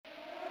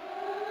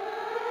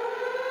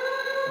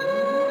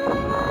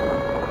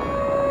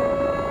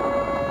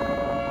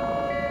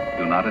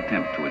not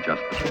attempt to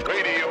adjust the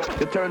radio.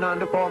 You turn on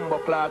the bomb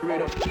clock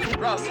radio.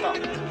 Rasta,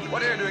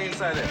 what are you doing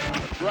inside there?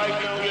 Right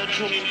now you're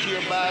tuning to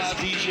your bass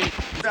DJ.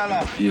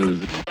 Dalla. use.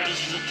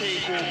 This is a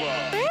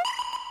takeover.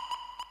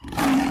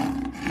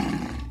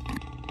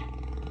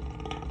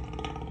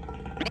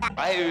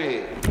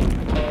 Irie.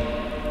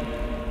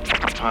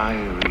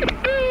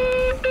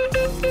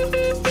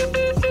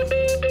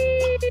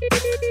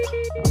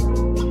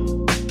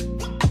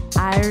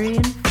 Irie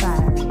and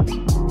Fiery.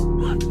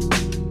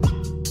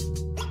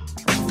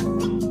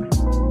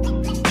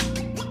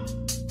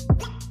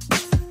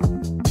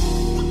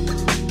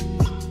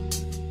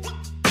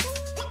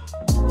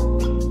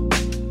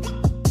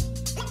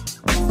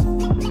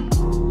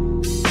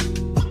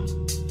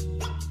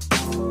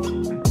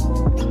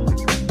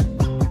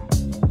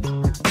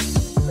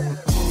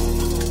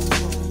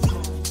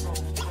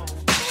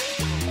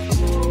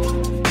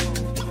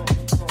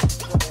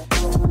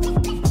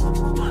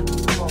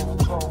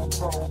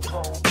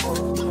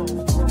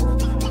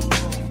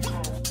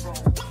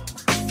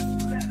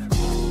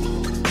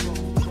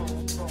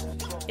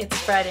 It's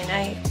Friday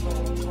night.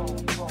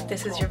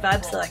 This is your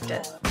vibe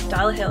selector,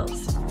 Dollar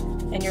Hills,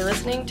 and you're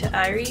listening to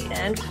Irie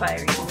and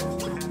Fiery.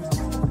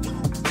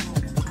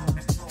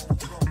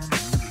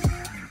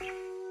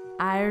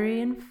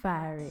 Irie and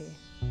Fiery.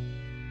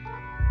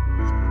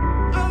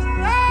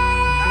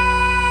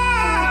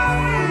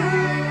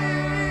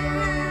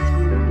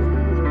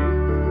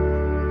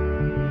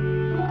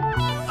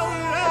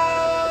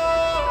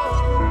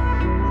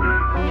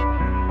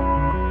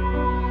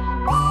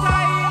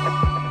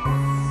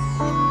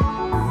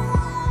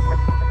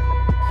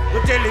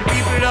 We're telling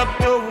people up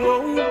the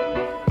road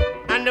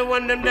and the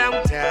one them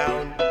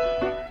downtown.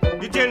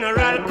 The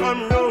general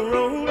come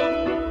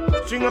round,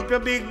 string up your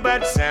big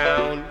bad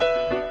sound.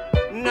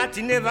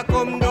 Nothing never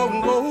come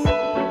down, go.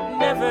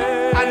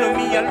 Never. I know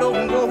me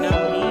alone, go.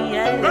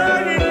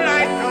 Burning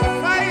like a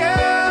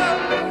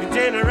fire. The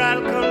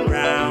general come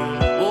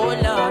round. Oh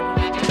Lord,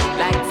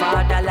 like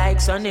father, like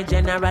son, the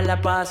general a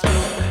pass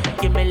through.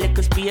 Give me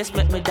little space,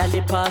 make me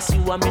dolly pass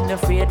you. I'm in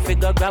afraid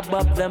figure, grab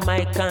up the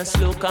mic and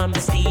slow. Come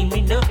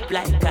steaming up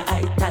like a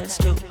ital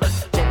stew.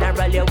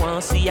 General, you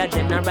won't see a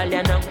general,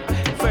 you know.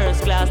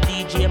 First class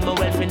DJ, my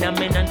well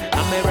phenomenon.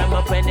 I'm a ram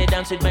up when they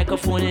dance with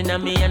microphone in a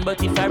me hand.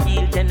 But if a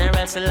real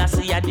general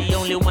Selassie, you're the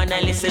only one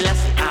I listen.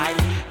 I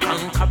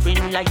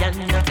conquering lion,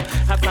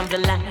 I'm from the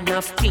land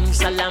of King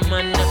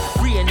Solomon.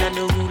 Reign and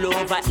rule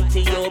over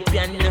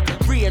Ethiopian.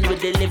 Reign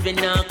with the living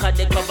now, cause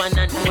the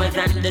covenant more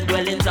than the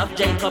dwellings of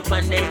Jacob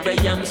and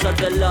Abraham. So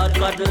the Lord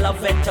God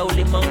love it,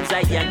 holy Mount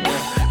Zion.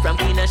 From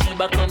Queen of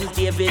Sheba comes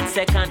David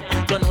second.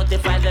 Don't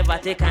notify the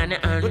Vatican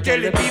and we tell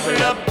the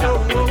people up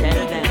the road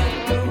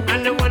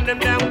and the one them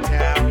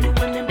downtown.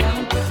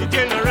 The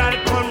general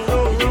come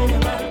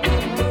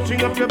round,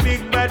 string up your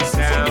big bad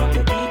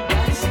sound.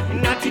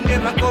 Nothing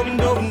never come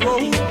down, go.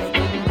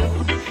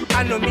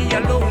 I know me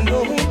alone,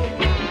 go.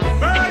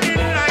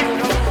 Burning like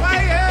a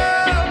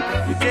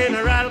fire. The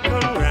general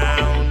come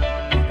round.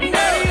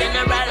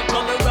 General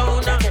come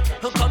round.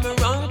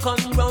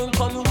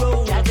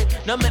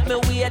 Now make me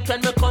wait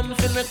when me come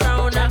for me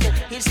crown.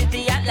 His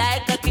city act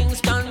like a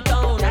Kingston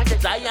town.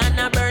 Zion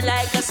a burn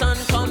like a sun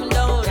come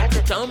down.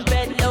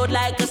 Trumpet loud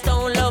like a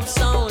stone love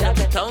sound.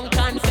 Tongue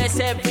confess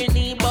every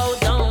knee bow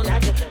down.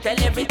 Tell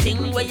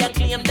everything where you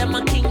claim them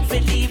a king for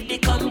leave the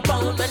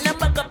compound. When I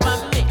back up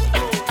on me,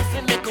 I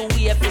feel make a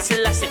way for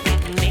Selassie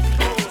with me.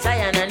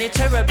 Zion and the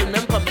cherubim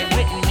them coming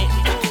with me.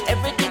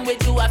 Everything we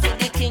do I feel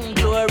the king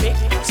glory.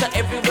 So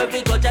everywhere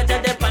we go, Jah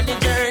Jah dep on the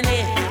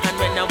journey. And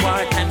when I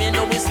wartime, you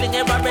know we sling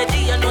it already.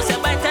 You know say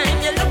by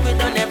time you look we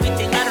done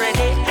everything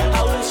already.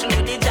 I will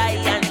slew the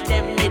giant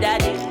them the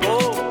daddy.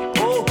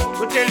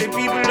 We tell the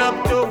people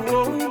up the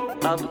road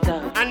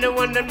and the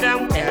one them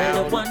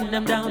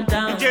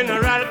downtown. The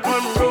general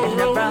come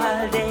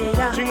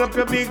round. String up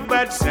your big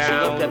bad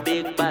sound.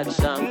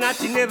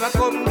 Nothing never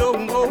come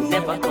down, go.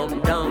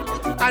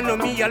 I know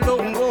me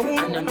alone, go.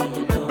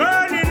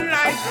 Burning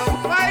like a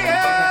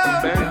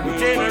fire. The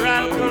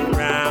general come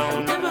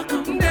round.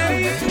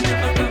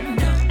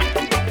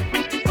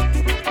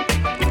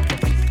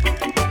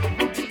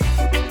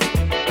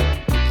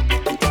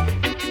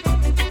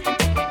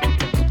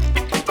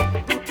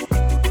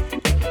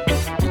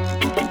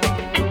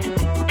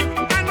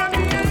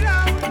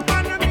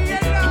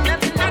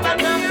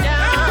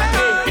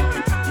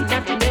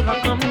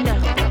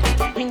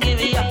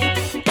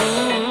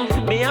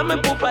 Me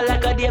poopa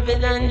like a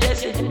David and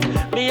Jesse.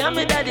 Me and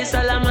me daddy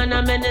Solomon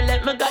and many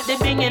let me got the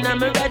bing in and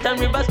me right and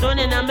river stone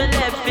in and me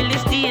left.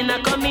 Philistine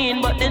I come in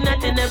but the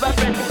nothing never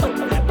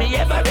friend. Me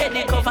ever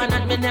ready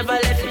covenant me never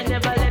left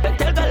it. But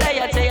tell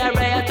Goliath say I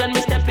riot when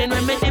me step in.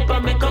 When me dip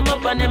and me come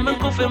up and then me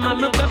goofy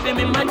man me puffy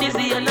me man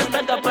dizzy and I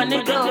stuck up on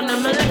the ground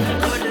and me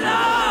left. Good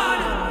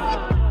Lord.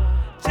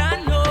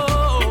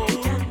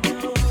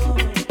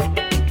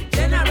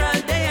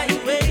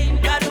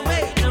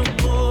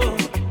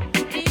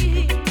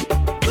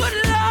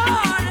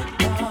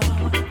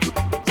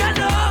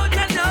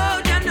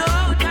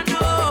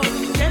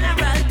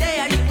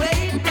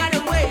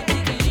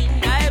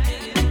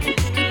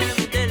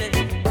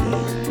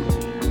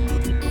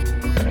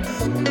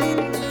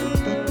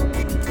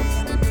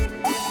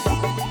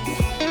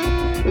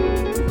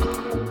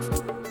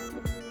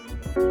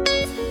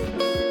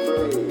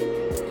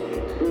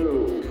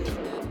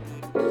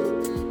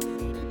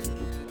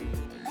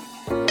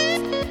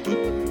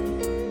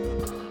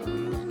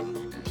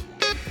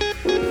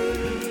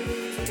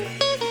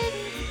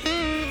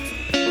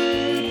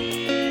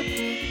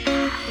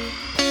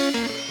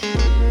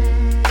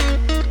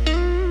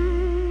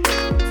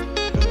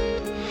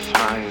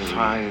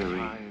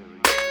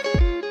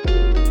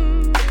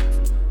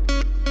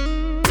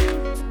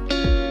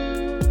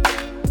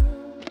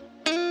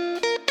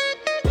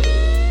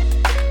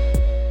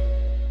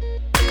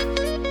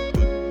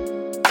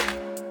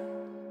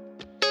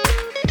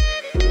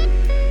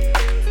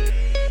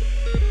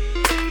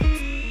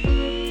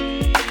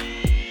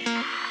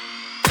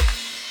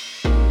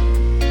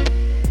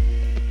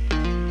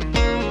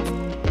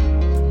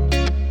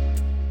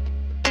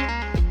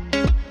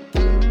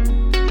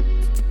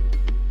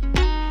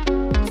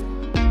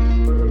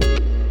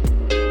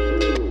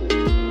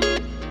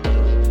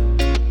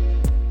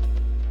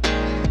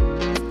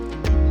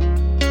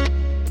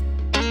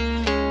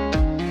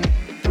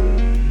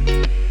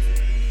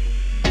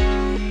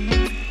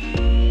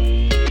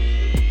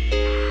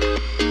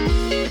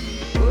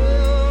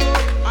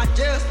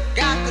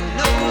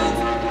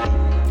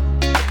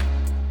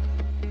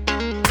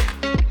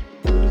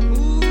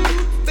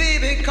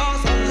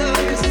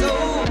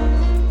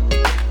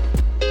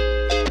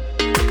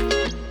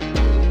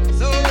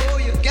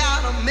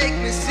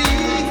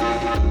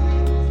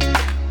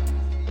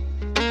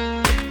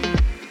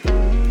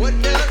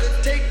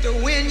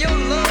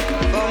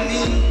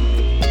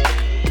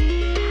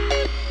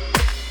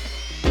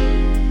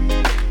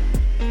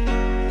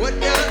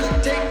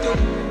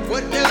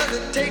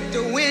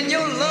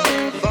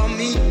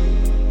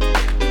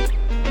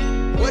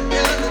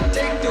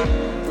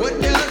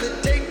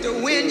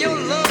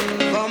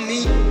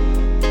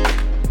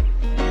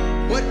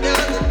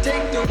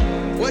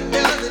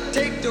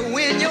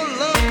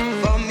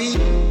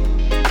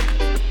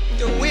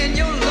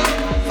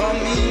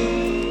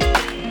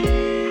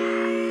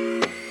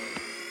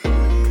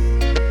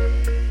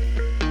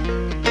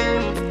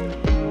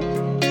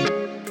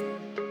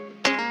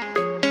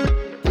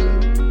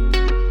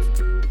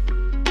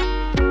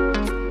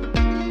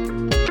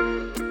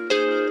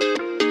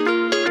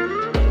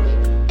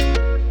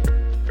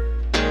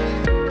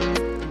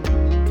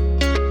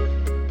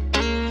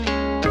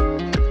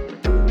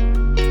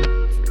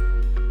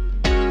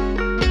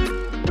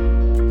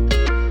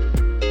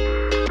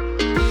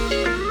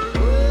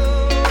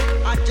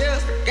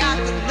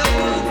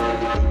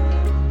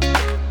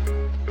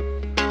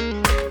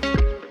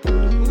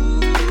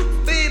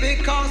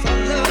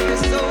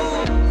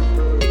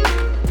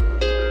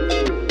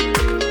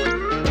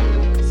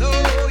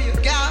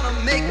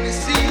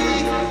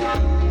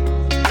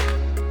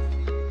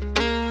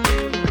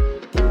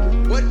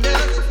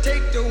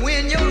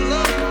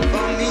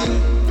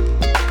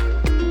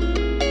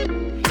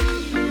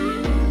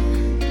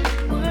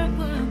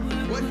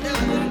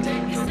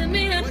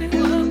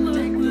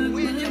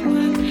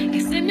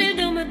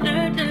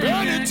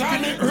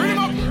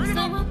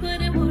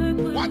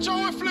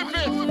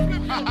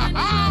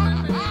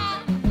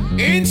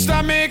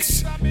 Insta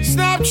mix,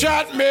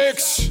 Snapchat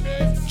mix,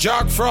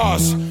 Jack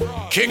Frost,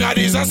 King of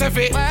these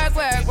Asefi. Work,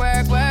 work,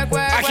 work, work,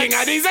 work. A King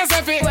of these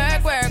Asefi.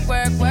 Work, work,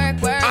 work,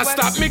 work, work. And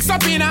stop mix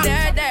up inna.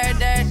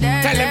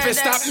 Tell him to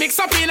stop mix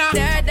up inna.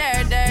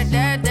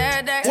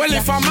 Well,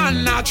 if a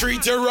man not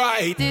treat you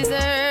right,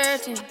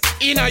 Deserting,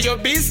 inna your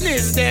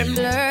business, them.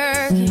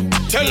 lurking,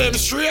 Tell them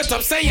straight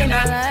up, say you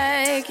not.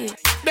 like it,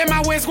 Them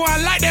always go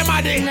on like them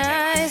a day.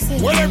 nice,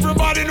 Well,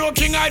 everybody know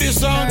King of the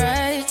song.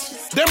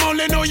 righteous, Them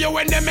only know you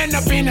when them end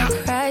up in a.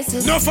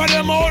 crisis. Enough of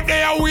them out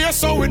there we're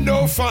so with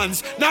no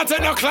fans. Not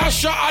in a class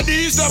shot of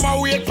these, them a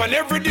wait pan.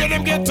 Every day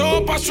them get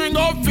up a string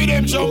up for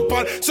them jump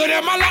on. So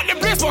them a like the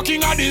place for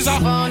King of these.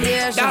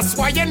 Foundation. That's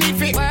why you need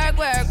fit. Work,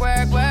 work,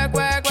 work, work,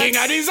 work. King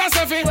of these are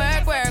selfie.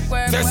 Work, work,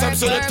 work, There's some work,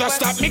 selector work,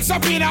 stop mix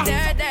up in a.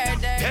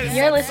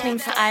 You're listening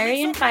to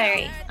Irie and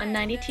Fiery on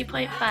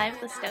 92.5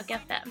 The Stoke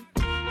FM.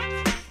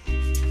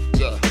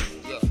 Yeah.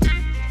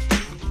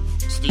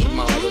 Steve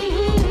Marley.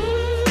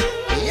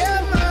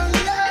 Yeah, man.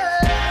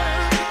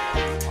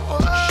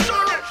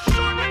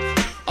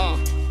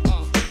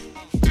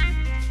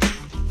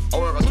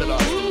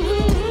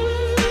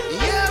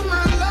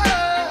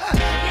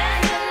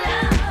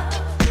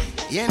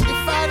 And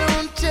if I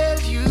don't tell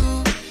you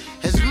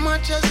as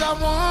much as I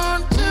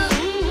want to,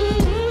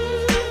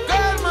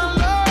 girl, my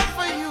love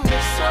for you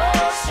is so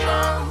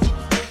strong.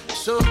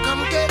 So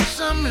come get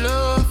some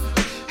love.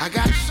 I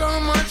got so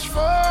much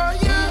for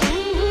you.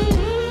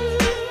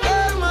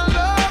 Girl, my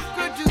love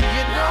could do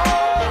you no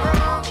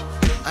wrong.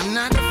 I'm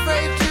not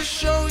afraid to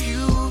show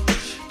you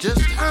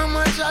just how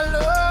much I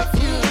love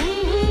you.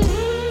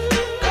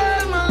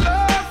 Girl, my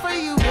love for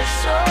you is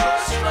so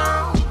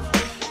strong.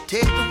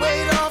 Take the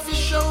weight off your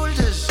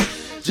shoulders.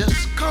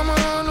 Just come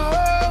on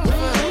over.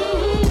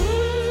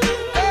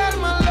 Girl,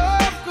 my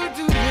love could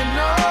do you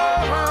no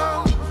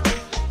wrong.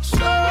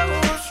 So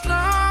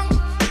strong,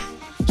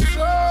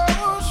 so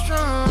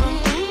strong.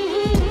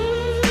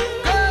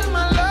 Girl,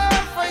 my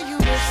love for you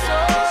is so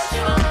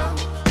strong.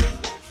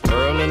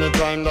 Girl,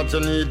 anytime that you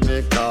need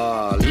me,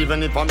 call.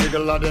 Even if I'm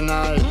middle of the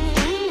night.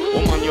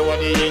 Woman, you are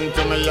the ink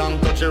to me, young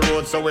touchy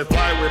road. So we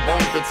fly, we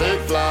bump it, take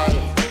fly.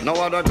 No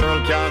other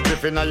girl can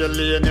grip in your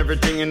lane.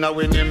 Everything in a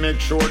win, you make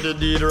sure the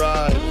deed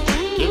right.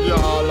 Give you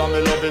all of me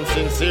loving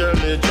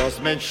sincerely.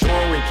 Just make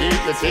sure we keep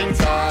the thing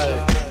tight.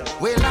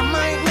 Well, I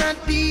might not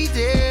be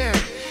there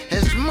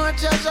as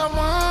much as I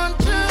want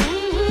to.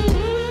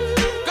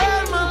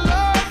 Girl, my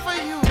love for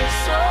you is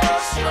so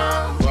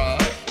strong.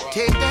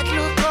 Take that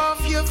look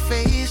off your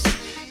face.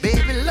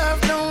 Baby, love,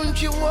 don't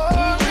you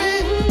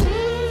worry.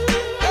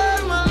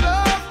 Girl, my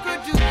love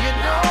could do you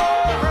no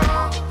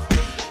wrong.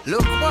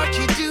 Look what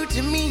you do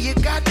to me. You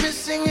got me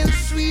singing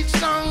sweet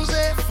songs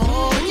there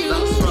for you.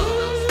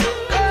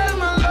 Girl,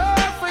 my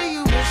love for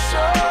you is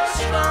so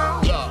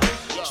strong.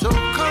 So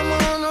come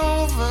on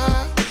over.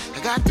 I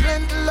got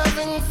plenty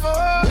loving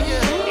for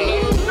you.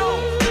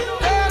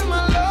 Girl,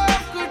 my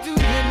love could do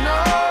you no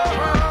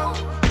wrong.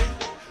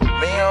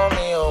 Me,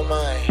 oh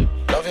my.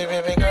 Love you,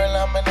 baby girl,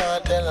 I'm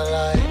not tell a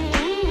lie.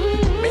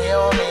 Me,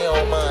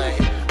 oh my.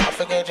 I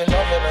forget you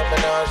loving, I'm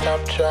not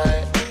stop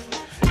trying.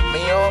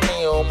 Me,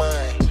 oh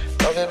my.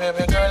 Love you,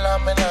 baby girl,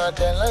 I'm not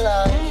tell a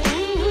lie.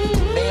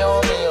 Me,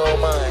 oh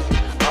my.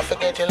 I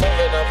forget you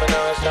loving, I'm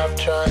not stop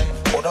trying.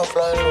 Coulda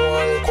fly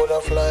low, coulda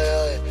fly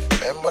high.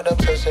 Remember them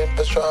so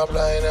simple, strong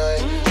blind eye.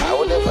 I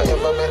would never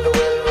ever make the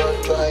well run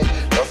dry.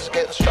 Love's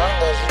getting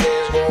stronger as the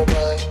days go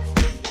by.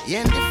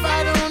 And if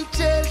I don't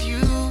tell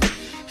you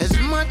as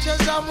much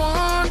as I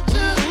want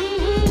to,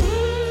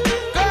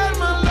 girl,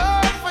 my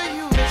love for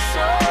you is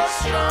so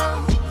strong.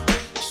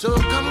 So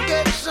come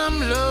get some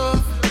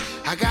love.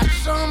 I got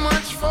so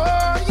much for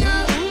you.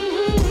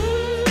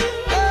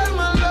 Girl,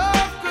 my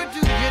love could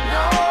do you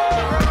no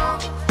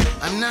wrong.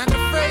 I'm not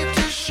afraid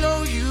to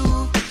show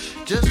you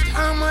just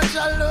how much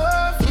I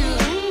love you.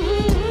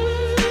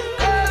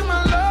 Girl,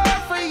 my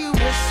love for you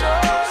is so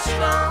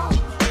strong.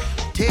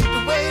 Take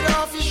the weight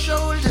off your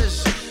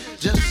shoulders.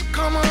 Just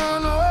come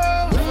on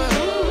over.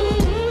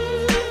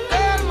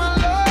 Girl, my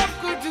love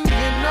could do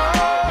you no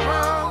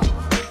wrong.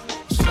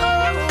 So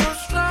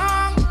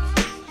strong,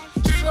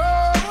 so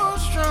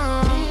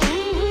strong.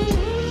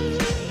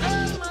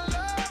 Girl, my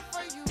love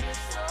for you is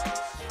so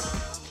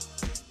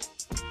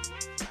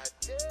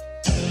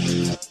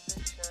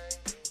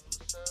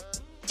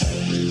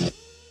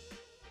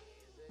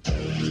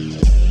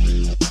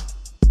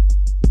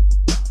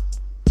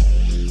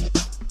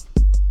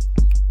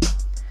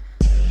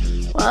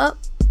Well,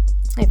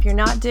 if you're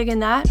not digging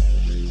that,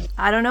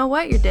 I don't know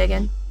what you're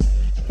digging.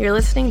 You're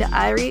listening to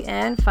Irie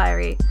and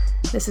Fiery.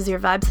 This is your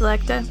vibe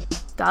selector,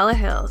 Dala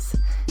Hills,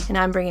 and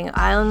I'm bringing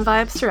island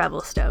vibes to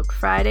Revelstoke,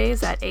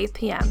 Fridays at 8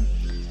 p.m.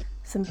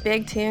 Some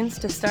big tunes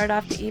to start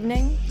off the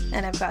evening,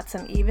 and I've got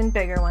some even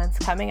bigger ones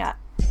coming up.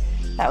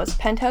 That was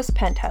Penthouse,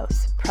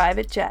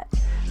 Private Jet.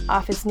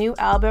 Off his new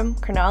album,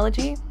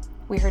 Chronology,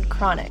 we heard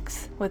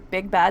Chronics with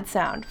Big Bad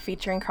Sound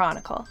featuring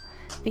Chronicle.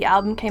 The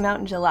album came out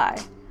in July.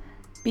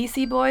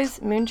 BC Boys,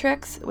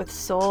 Moontricks with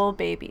Soul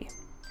Baby.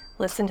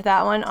 Listen to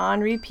that one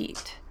on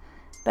repeat.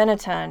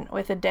 Benetton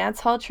with a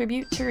dancehall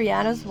tribute to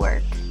Rihanna's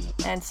work,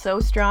 and So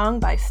Strong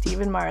by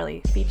Stephen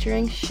Marley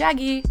featuring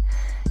Shaggy.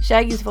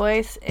 Shaggy's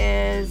voice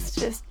is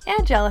just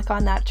angelic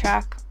on that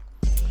track.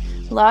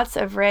 Lots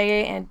of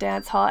reggae and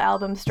dancehall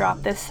albums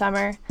dropped this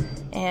summer,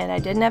 and I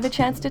didn't have a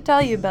chance to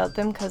tell you about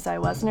them because I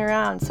wasn't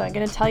around, so I'm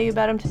going to tell you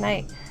about them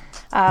tonight.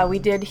 We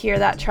did hear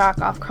that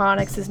track off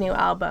Chronix's new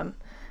album.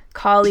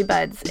 Collie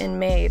Buds in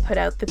May put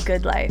out The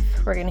Good Life.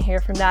 We're going to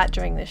hear from that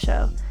during the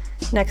show.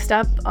 Next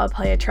up, I'll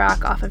play a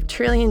track off of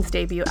Trillion's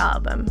debut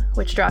album,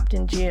 which dropped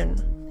in June.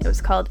 It was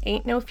called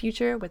Ain't No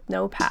Future with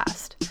No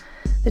Past.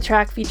 The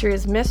track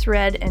features Miss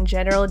Red and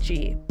General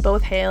G,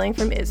 both hailing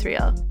from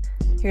Israel.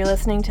 You're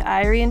listening to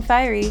Irie and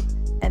Fiery,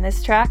 and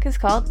this track is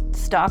called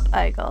Stop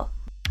Eichel.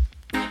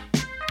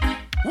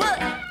 What?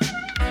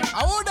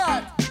 I would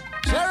that.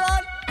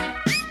 Sharon?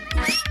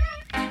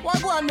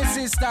 What go on, my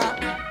sister?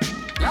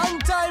 Long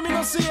time you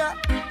no see ya.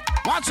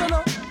 Watch you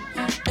now.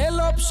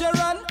 Hello up,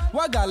 Sharon.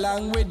 What go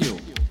along with you?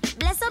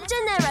 Bless up,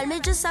 General. Me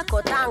just a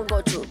cut and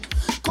go through.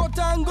 Cut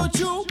and go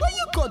through? Where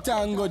you cut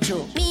and go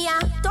through? Me a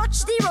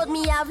touch the road.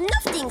 Me have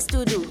enough things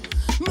to do.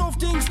 Enough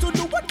things to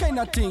do? What kind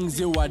of things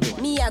you a do?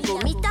 Me a go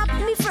meet up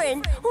me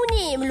friend who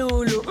name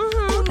Lulu.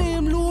 Who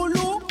name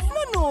Lulu?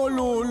 No, no,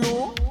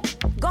 Lulu.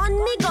 Gun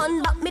me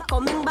gun, but me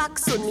coming back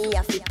soon. Me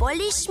have to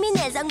polish me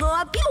nails and go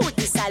a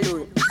beauty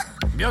salon.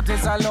 Beauty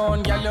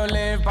salon, girl, you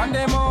live on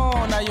the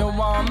moon. Now you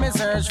want me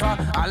search for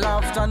all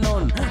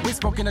afternoon. We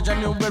spoke in a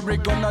January,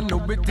 gonna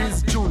know it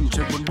is June.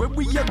 Children, where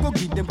we a go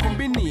give them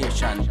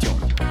combination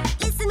tune.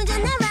 Listen me,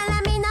 General,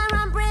 I mean a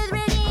ramp with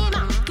redeem.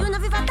 You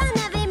know if I can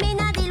never, me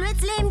not deal with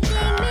slim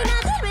thing. Me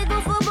not deal with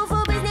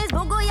bufu business,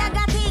 bogo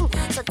yaga thing.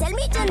 So tell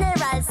me,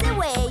 General, say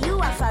where you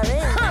are for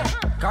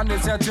real. Can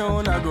this your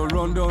tune, I go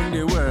run down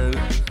the world.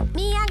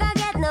 Me I go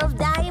get enough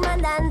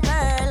diamond and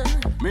pearl.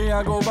 Me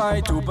I go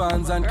buy 2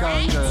 pounds and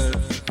kangle.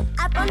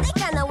 Up on the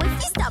canal we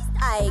fist up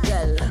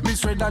Eichel.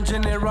 Miss Red and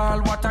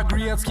General, what a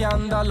great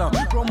scandal.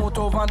 Promote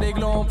over the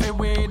globe,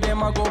 away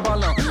them a go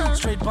ball.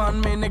 Straight pan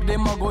me neck,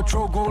 them a go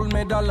throw gold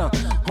medal.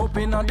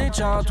 Hoping on the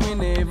chart we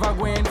never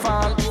go and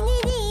fall.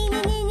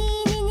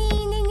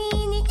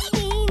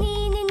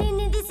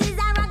 This is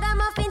a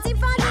ragamuffin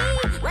symphony.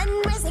 When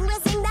we sing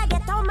that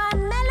ghetto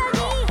man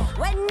melody.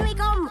 When we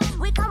come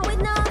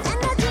with no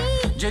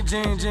energy.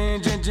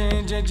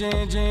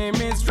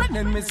 Miss Red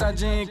and Miss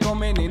J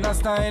coming in a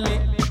style.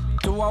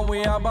 To a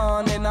way a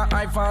born in a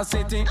high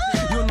city.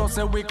 You know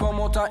say we come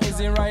out a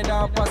easy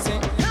rider posse.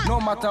 No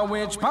matter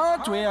which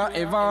part we are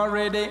ever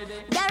ready.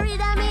 The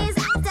rhythm is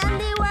hot and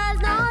the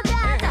world know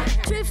that.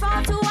 3,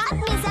 4, 2, 1,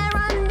 me say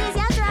run this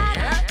your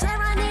track.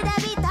 Sharon need a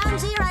beat and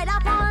she ride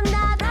up on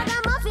that.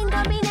 Ragamuffin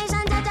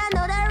combination, judge I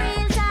know the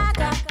real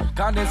talk.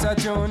 Cause this a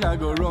tune I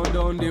go round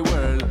down the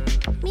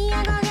world. Me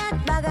I go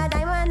get bag of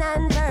diamond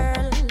and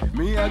pearl.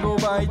 Me I go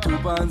buy 2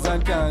 pounds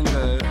and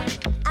kangle.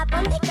 Up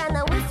on the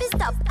canal we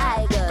fist up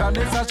Eichel. Cause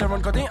this a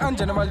Sharon Cutting and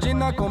General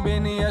Gina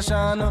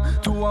combination.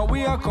 Two a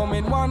we are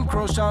coming one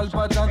crucial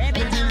pattern.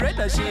 The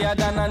Red she a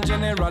done and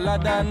General a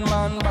done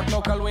man. But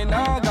local we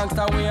not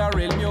gangster, we a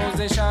real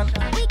musician.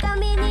 We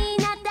coming in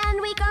hot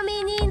and we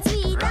coming in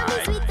sweet. And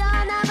we sweet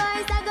on a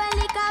voice I go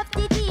lick up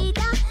the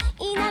cheetah.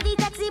 In a the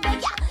taxi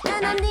break, yeah,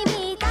 none on the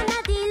meat. And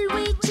a deal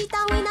with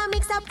cheetah, we not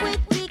mix up with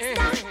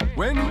trickster.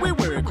 When we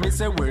work, we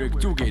say work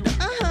together.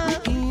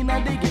 We in a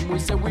the game, we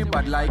say we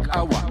bad like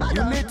our.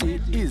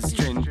 Unity is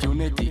strength,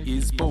 unity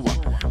is power.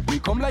 We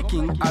come like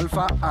King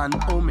Alpha and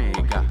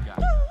Omega.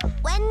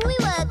 When we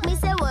work, me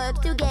say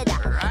work together.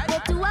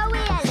 The two are we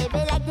are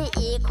living like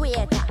the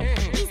equator.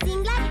 We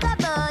sing like a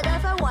bird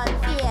over one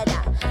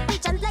feather. We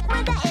chant like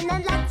Mother N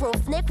and like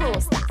Roughneck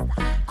Roaster.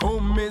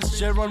 Come Miss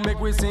Sharon, make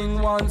we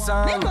sing one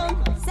song.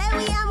 Say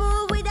we are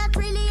move with a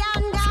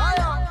trillion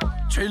gun.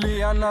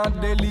 Trillion are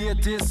the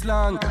latest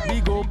slang.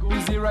 Big up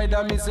Busy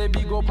Rider, me say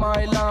big up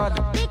my lad.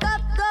 Big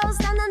up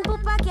Ghost and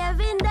Poopa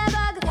Kevin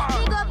Debug.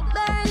 Big up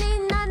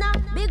Berlin Nana,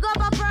 big up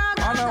a Prague.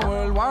 On a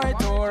worldwide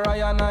tour,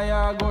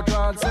 I go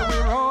trot. Say we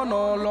run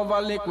all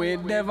over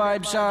liquid, the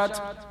vibe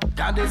shot.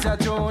 Cause this a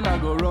tune, I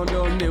go round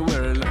down the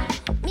world.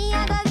 Me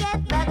I go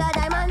get bag of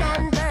diamond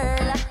and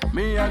pearl.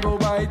 Me I go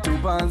buy 2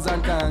 pounds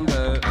and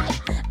kangle.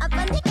 Up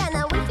on the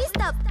canal we fist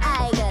up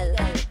Eichel.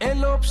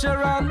 Hello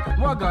Sharon,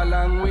 what go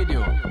along with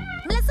you?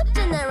 Bless up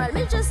General,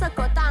 me just a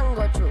cut and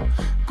go through.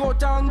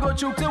 Cut and go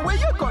through, say where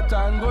you cut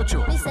and go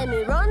through? Me say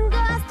me run go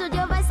a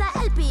studio voice a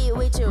LP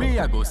with you. Me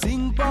I go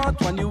sing part,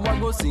 when you a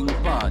go sing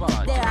part.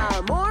 There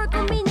are more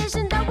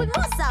combinations that we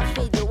must have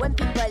to do. When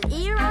people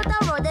hear out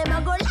the road, them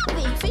a go laugh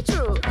it for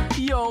true.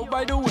 Yo,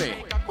 by the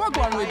way, what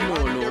go on with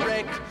Lolo?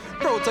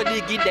 Proud to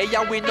dig it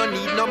there, we no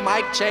need no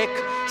mic check.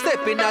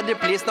 Stepping at the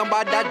place,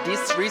 number that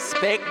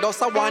disrespect.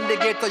 Just a one to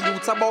get the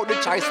youths about the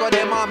choice for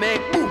them a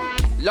make. Boom.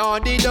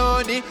 Lordy,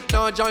 Lordy,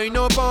 now join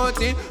no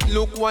party.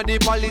 Look what the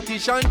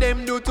politician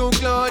them do to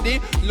Claudy.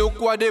 Look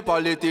what the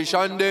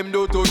politician them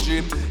do to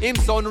Jim. Him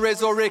son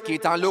resurrect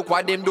it and look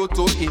what them do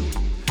to him.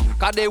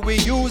 Cause they will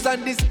use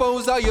and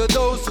dispose of you,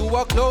 those who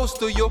are close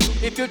to you.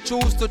 If you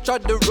choose to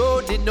tread the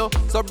road, you know.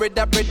 So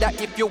brother,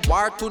 if you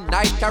war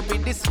tonight, carry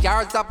the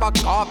scars of a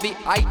coffee.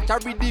 I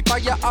carry the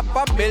fire of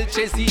a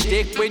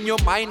Melchizedek. When your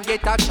mind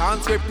get a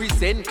chance,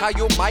 represent. Cause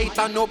you might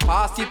have no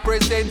past, it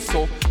present.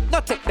 So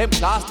not take them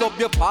class, love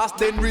your past,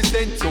 then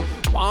resent you.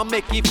 Want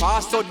make it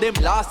fast, so them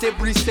last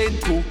every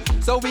cent too.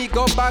 So we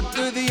go back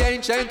to the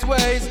ancient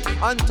ways,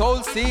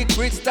 untold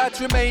secrets that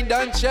remained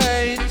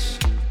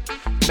unchanged.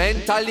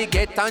 Mentally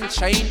get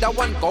unchained, I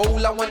want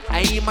goal, I want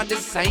aim, and the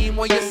same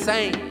what you're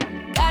saying.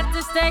 Got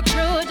to stay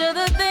true to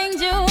the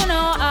things you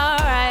know are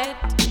right.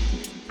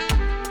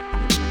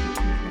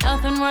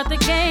 Nothing worth the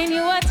gain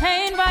you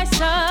attain by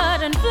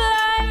sudden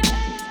flight.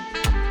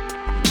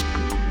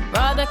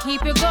 Rather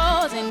keep your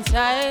goals in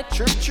sight.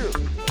 True.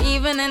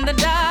 Even in the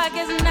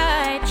darkest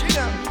night.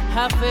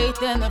 Have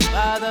faith in the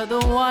Father, the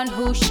one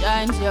who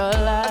shines your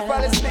light.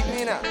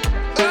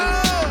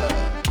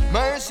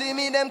 Mercy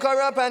me, them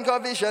corrupt and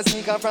covetous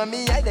sneaker from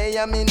me. I they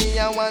am in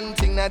here, one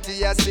thing that you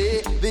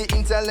say. The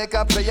intellect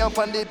a play up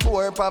on the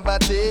poor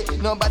poverty.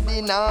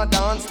 Nobody now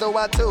dance to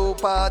a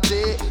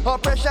two-party.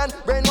 Oppression,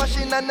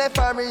 brainwashing and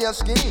nefarious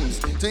schemes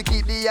to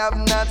keep the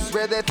have-nots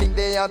where they think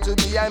they ought to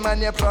be. I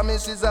man, your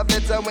promises are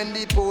better when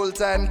the poll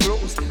time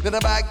close. Then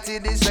back to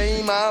the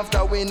same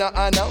after we not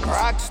announce.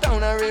 Rocks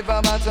down a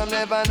river bottom,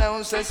 never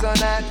know say so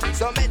not.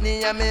 So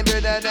many of me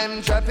brother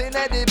them trapping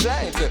at the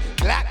blind.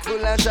 Black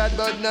full of shot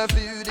but no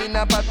food in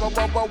a pot.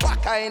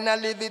 What kind of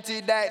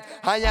liberty died?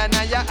 Higher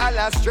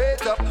Allah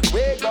straight up.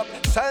 Wake up,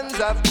 sons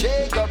of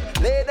Jacob.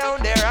 Lay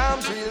down their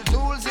arms, real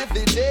tools if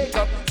they take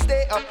up.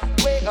 Stay up,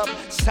 wake up,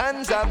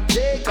 sons of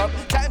Jacob.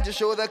 Time to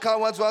show the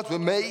cowards what we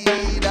made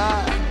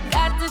of.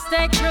 Got to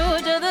stay true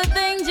to the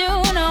things you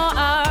know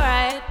are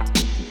right.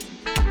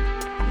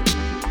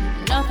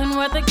 Nothing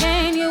worth the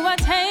gain you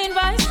attain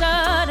by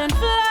sudden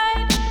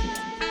flight.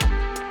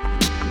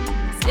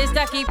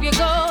 Sister, keep your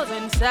goals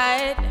in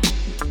sight.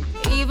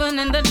 Even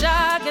in the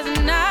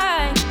darkest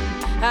night,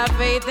 have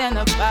faith in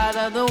the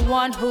Father, the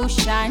one who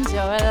shines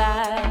your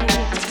light.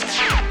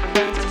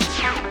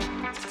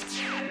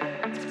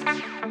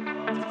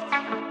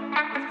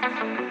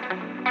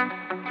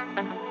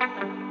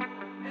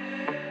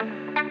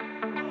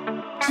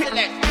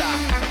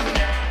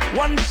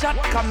 One shot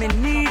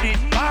coming needed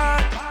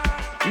bad.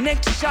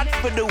 Next shot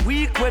for the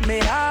week when me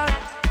hard.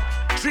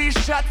 3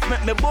 shots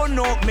make me burn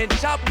out me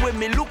job. When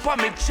me look for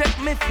me check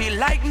me feel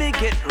like me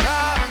get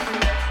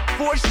robbed.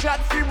 4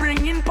 shots we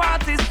bring in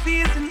party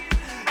season.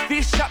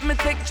 5 shot me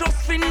take just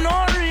for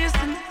no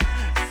reason.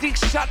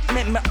 6 shot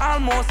make me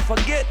almost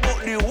forget,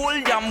 but the whole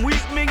damn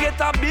week me get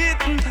a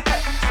beating.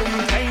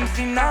 Sometimes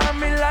in all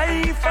my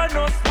life I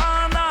just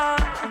wanna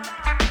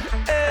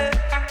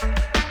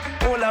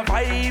all the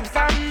vibes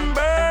and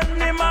burn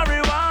the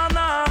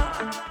marijuana.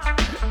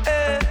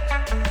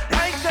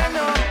 Right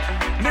now,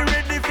 me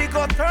ready fi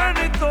go turn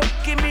it up.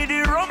 Give me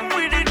the rum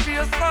with the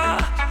chaser.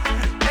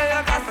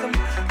 I got some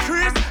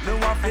trees, me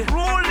want fi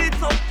roll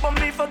it up, but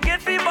me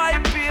forget fi buy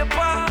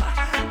paper.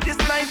 This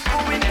life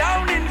going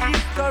down in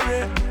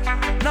history.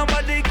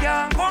 Nobody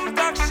can come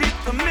talk shit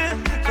to me.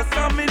 Cause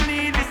all me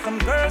need is some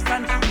girls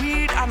and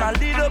weed and a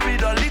little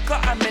bit of liquor,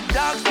 and me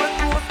dogs were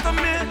close to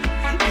me.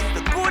 It's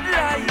the good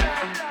life.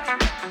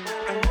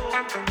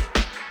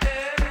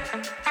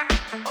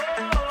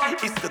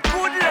 It's the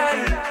good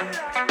life.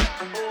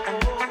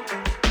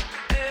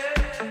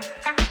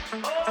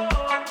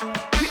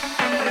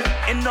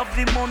 End of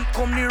the month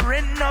come the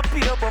rent not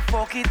pay, but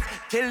fuck it.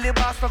 Tell the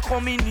boss for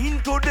coming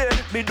in today,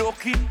 me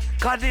ducking.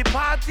 Cause the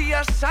party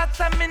a shots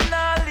and me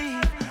nah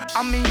leave.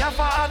 And me have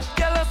a hot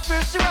girl a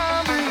special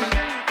on me.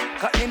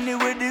 Cause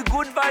anyway the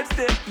good vibes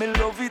there, me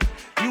love it.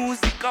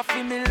 Music off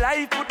in me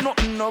life, but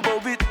nothing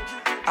above it.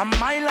 And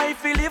my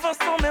life will live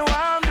so me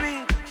want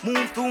it.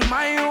 Move to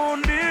my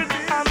own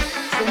business.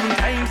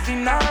 Sometimes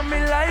in all my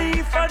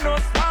life I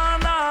just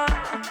wanna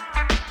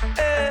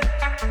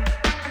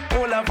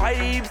all the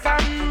vibes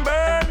and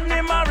burn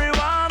the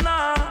marijuana.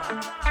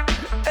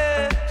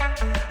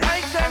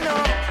 Right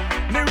now,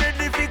 me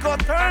ready fi go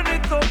turn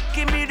it up.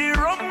 Give me the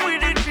rum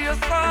with the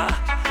chaser.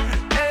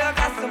 I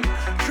got some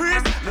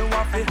trees, me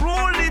want fi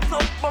roll it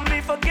up, but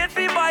me forget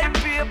fi buy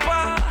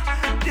paper.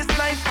 This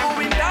life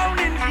going down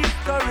in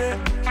history.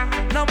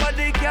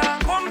 Nobody can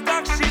come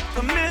talk shit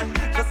to me.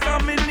 Cause all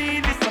me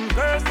need is some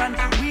girls and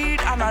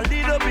weed and a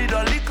little bit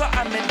of liquor,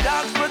 and me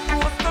dogs were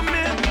close to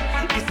me.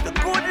 It's the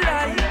good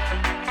life.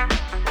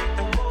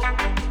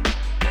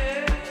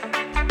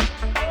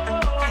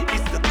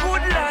 It's the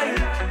good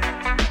life.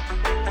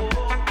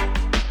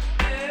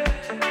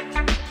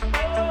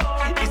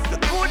 It's the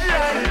good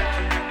life.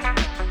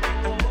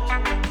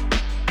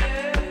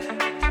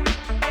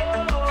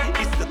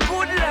 It's the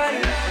good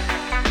life.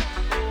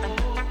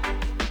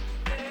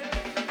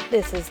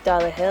 This is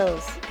Dollar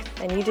Hills,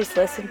 and you just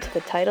listened to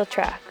the title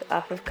track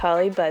off of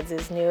Collie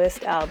Budd's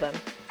newest album.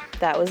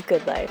 That was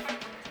Good Life.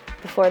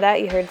 Before that,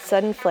 you heard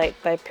Sudden Flight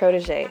by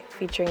Protege,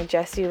 featuring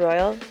Jesse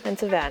Royal and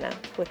Savannah,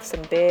 with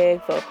some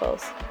big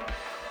vocals.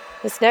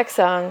 This next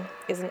song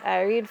is an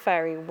Irie and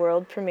Fiery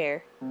world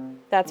premiere.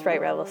 That's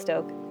right,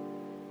 Revelstoke.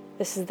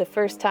 This is the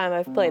first time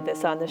I've played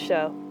this on the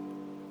show.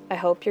 I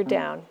hope you're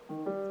down.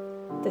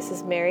 This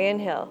is Marian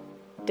Hill,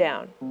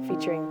 Down,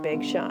 featuring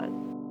Big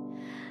Sean.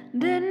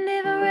 Didn't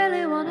even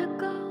really wanna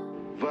go.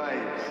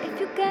 If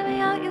you get me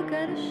out, you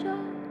get a show.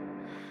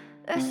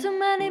 There's so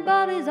many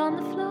bodies on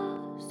the floor,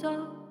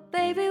 so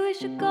baby, we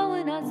should go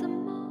and add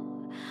some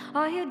more.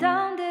 Are you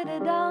down, did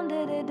it down,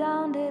 did it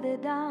down, did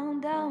it down,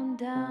 down,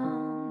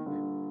 down?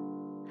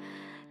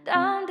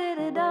 Down, did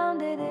it down,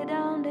 did it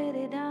down, did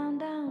it down,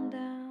 down,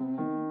 down.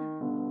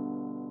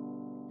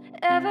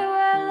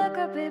 Everywhere I look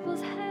at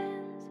people's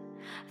hands,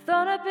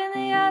 thrown up in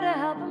the air to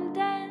help them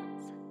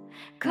dance.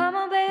 Come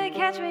on, baby,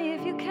 catch me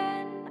if you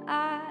can.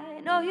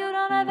 I know you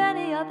don't have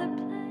any other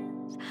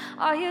plans.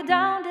 Are you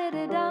down, did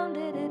it down,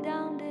 did it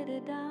down, did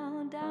it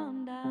down,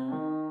 down,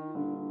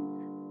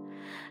 down?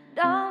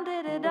 Down,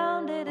 did it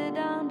down, did it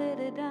down, did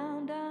it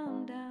down,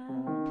 down,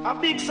 down. A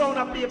big sound,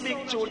 a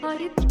big tune. Are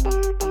you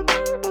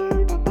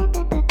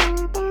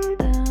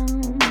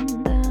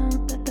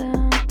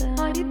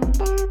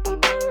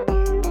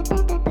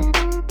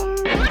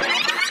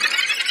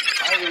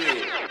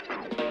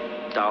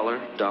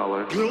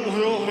Dollar. Selector.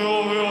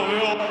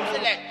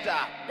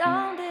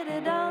 down, did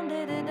it down,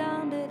 did it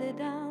down, did it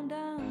down,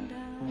 down,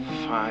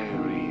 down.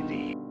 Fiery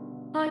D.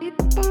 Are you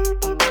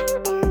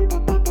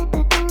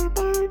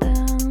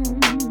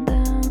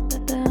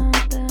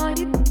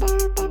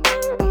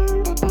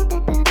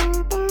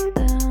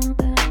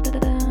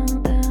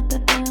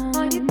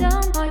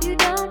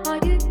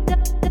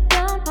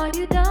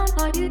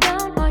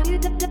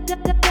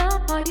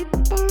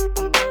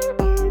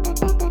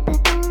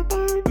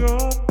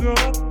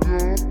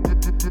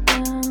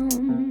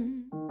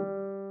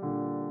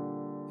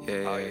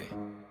Yeah.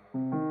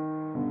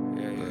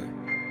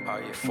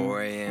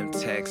 4 a.m.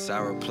 text, I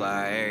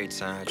reply every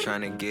time.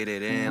 Trying to get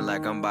it in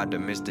like I'm about to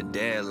miss the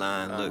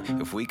deadline. Look,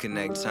 if we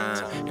connect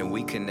time, then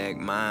we connect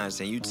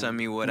minds. And you tell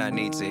me what I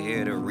need to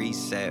hear to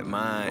reset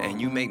mine. And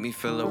you make me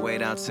feel a way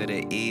down to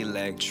the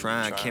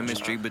electron.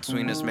 Chemistry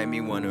between us made me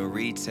want to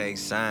retake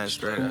science.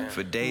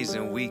 For days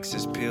and weeks,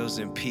 it's pills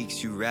and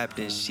peaks. You wrapped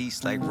in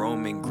sheets like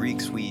Roman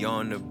Greeks. We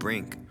on the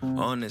brink,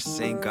 on the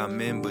sink, I'm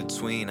in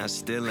between. I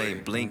still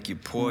ain't blink. You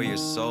pour your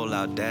soul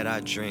out that I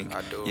drink.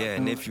 Yeah,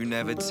 and if you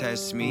never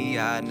test me,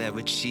 I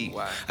never cheat.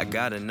 I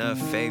got enough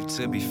faith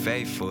to be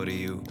faithful to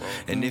you.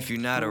 And if you're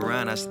not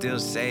around, I still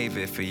save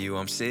it for you.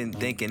 I'm sitting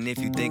thinking if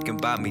you thinking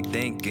about me,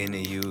 thinking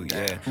of you.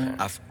 Yeah,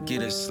 I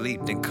get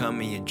asleep, then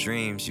come in your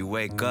dreams. You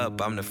wake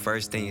up, I'm the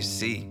first thing you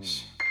see.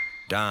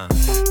 Down.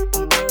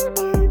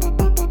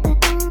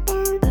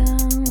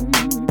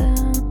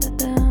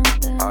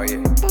 Oh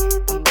yeah.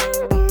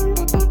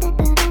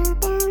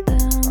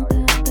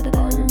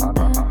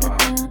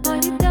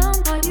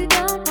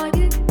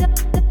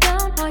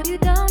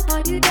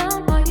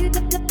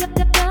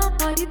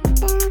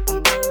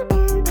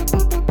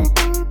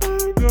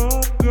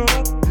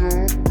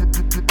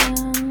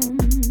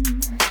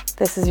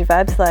 This is your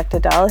Vibe Select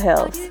at Dollar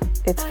Hills.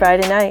 It's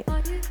Friday night,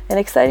 an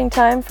exciting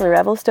time for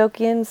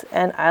Revelstokians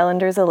and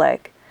Islanders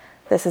alike.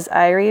 This is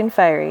Irie and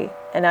Fiery,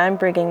 and I'm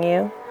bringing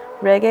you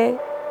reggae,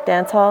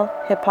 dancehall,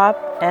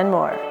 hip-hop, and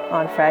more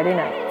on Friday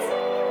nights.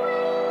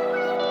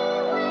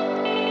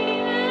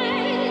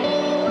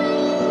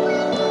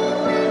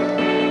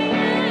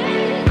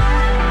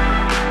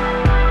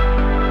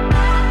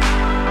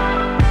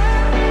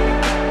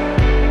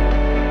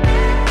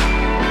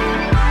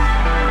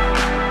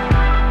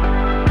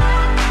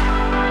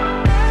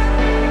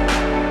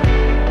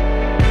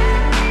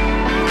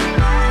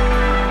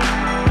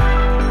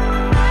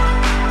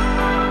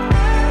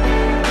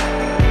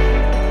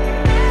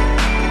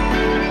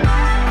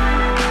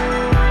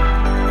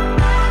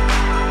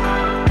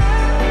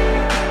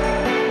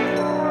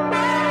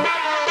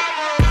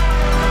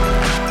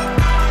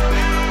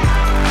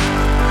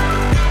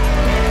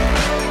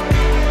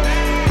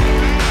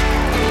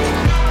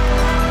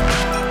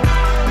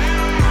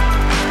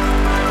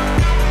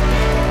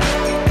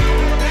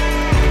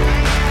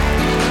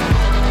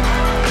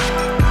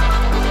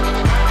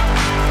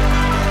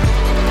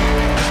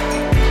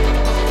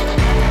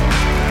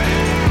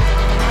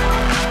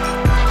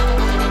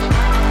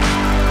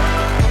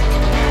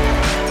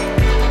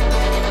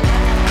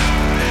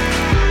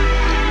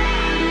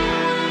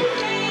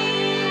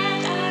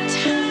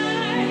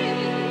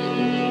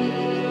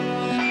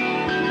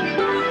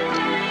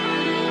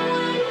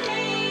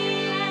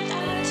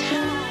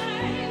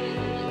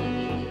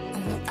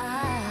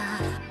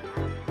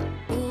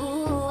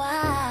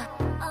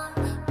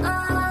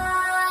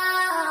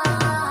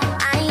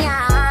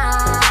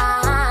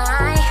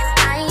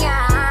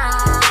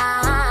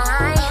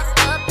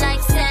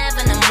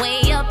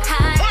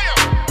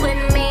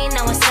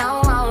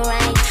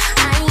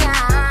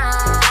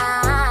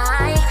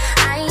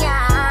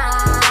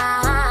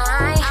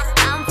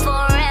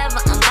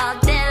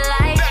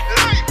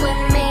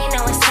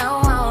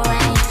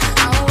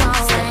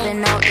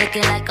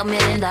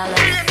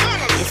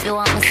 If you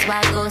want my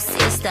swag, go see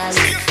a stylist.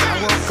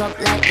 I woke up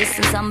like this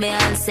since I'm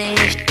Beyonce.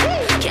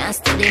 Can't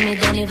study me,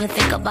 don't even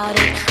think about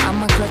it.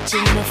 I'm a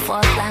clutching the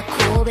fork like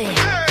Kobe.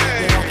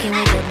 You're rocking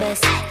with the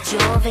best,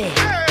 Jovi.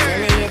 Tell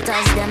the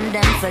haters, them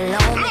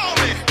follow me.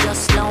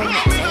 Just slow me,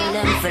 tell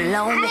them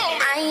follow me.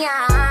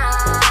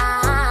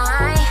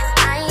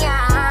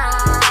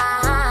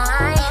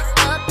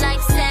 Up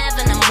like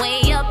 7, I'm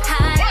way up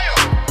high.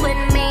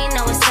 With me,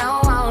 know it's so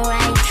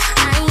alright.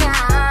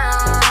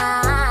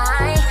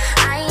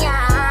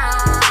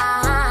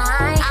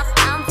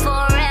 I'm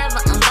forever,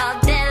 I'm about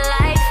that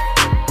life.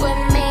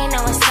 With me,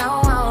 know it's so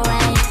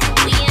alright.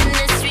 We in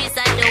the streets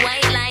like the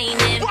white line.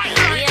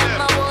 We have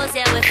my walls,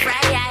 yeah, we fry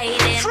hide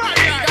them.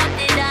 We got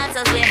the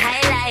dancers, we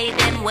highlight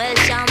them. Well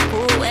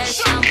shampoo, well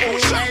shampoo,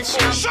 well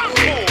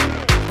shampoo.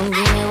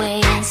 Give me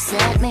way and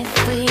set me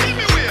free.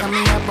 Come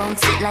here,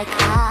 bounce it like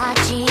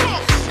Archie.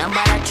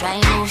 Nobody try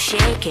no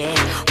shake it.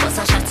 What's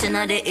a shot in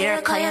the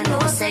air, cause you know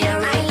say you're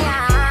right.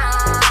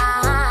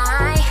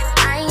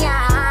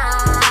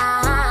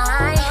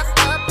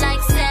 Up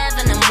like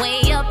 7, I'm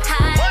way up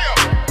high.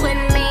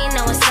 With me,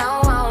 know it's so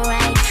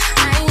alright.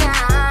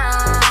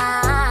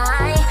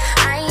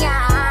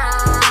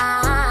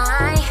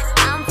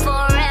 I'm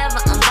forever,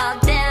 I'm about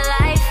that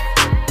life.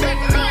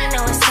 With me,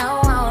 know it's so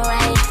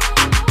alright.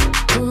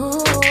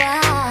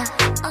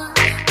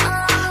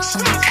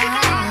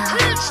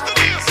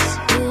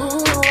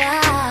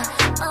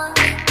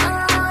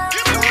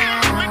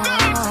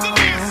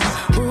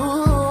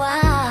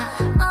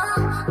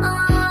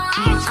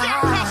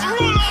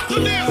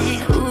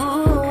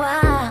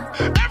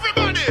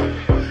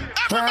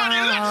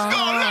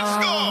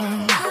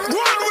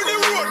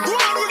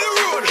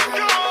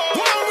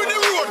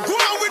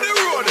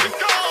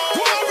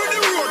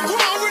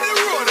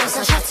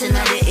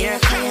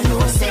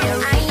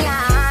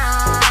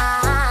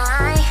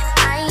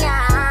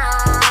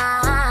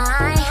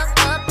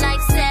 Up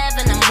like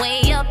 7, I'm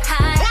way up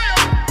high.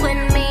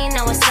 With me,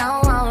 know it's so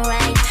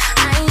alright.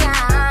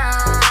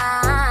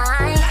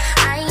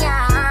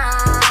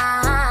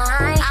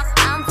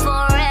 I'm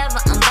forever,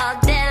 I'm about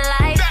that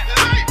life.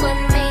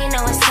 With me,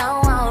 know it's so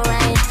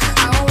alright.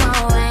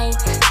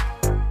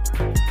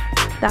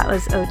 That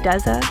was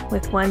Odessa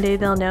with One Day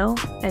They'll Know,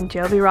 and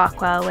Joby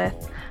Rockwell with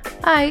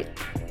Aight.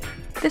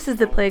 This is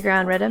the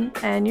Playground Rhythm,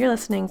 and you're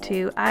listening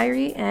to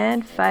Irie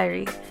and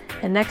Fiery.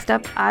 And next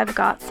up, I've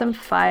got some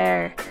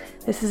fire.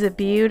 This is a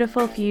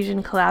beautiful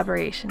fusion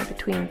collaboration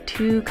between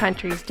two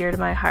countries dear to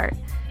my heart,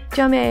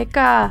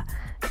 Jamaica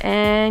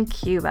and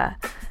Cuba.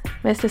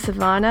 Mr.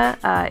 Savannah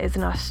is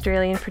an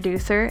Australian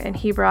producer, and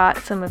he brought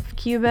some of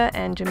Cuba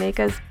and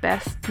Jamaica's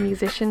best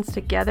musicians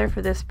together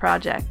for this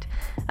project.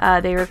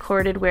 They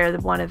recorded where the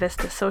Buena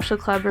Vista Social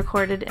Club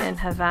recorded in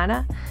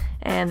Havana,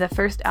 and the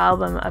first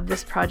album of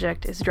this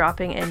project is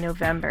dropping in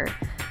November.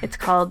 It's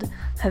called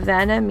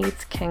Havana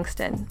Meets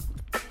Kingston.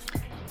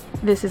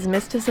 This is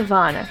Mr.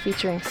 Savannah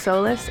featuring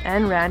Solus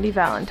and Randy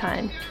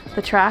Valentine.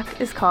 The track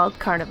is called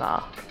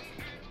Carnival.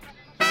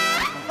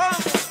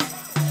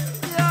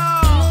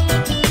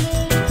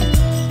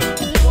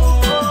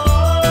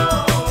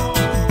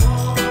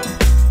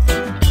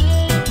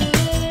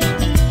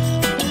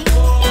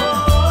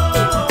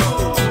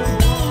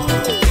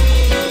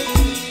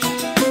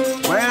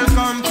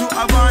 Welcome to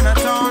Havana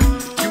town.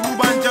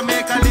 Cuba and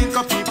Jamaica link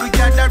up, people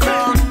gather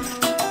round.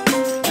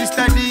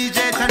 Mr.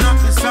 DJ, turn up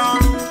the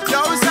sound.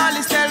 Yo,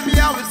 Salis, tell me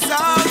how it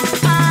sounds.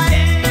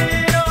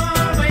 Quiero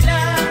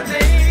bailar,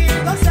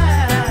 reír,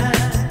 gozar.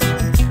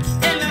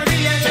 En la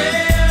orilla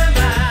del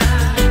mar.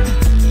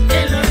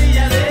 En la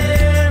orilla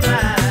del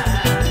mar.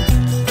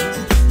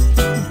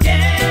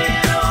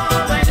 Quiero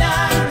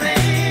bailar,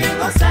 reír,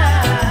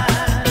 gozar.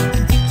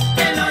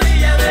 En la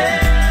orilla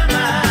del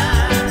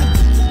mar.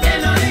 En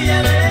la orilla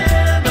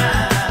del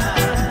mar.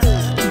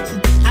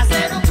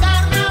 Hacer un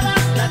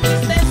carnaval, la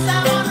tristeza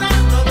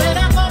borrar, volver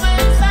a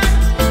comenzar.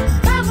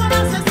 Bajo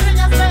las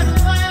estrellas ver un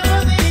nuevo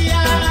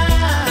día.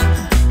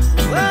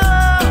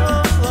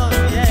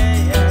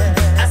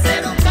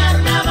 Hacer un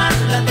carnaval,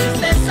 la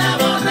tristeza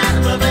borrar,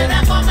 volver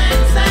a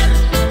comenzar.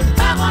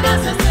 Bajo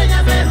las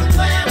estrellas ver un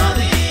nuevo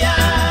día.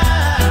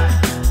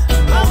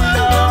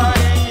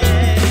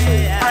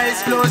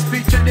 Eyes closed,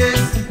 picture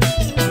this.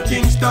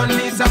 Kingston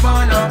needs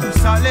Havana,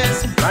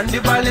 Solace, Randy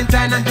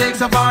Valentine and Jake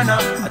Savannah.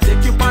 I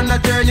take you on a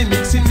journey,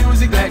 mixing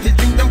music like the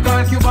drink them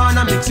called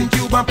Cubana, mixing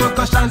Cuban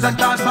percussions and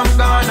thoughts from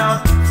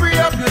Ghana. Free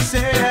up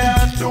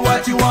yourself, do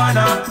what you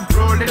wanna.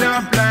 Roll it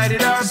up, light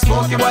it up,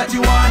 smoke it what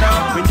you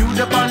wanna. When you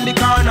dip on the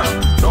corner,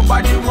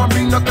 nobody won't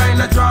bring no kind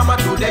of drama.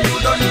 Today you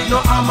don't need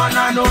no armor,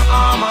 nah, no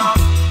armor.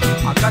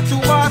 I got to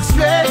walk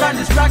straight on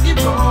this rocky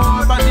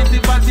road,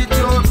 positive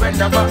attitude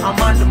whenever I'm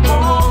on the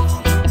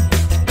move.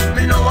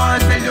 Me no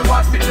want tell you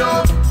what to do,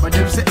 but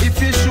them say if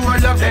you show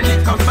love, then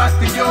it come back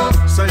to you.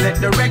 So let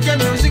the reggae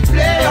music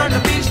play on the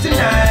beach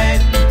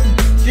tonight.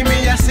 Give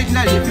me a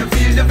signal if you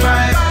feel the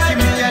vibe. Give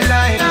me a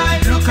line,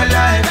 look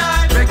alive.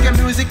 Reggae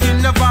music in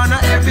Havana,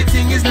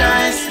 everything is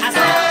nice.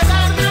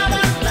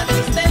 La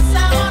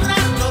tristeza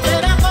borrar,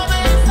 volver a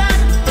comenzar.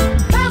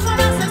 Bajo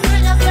las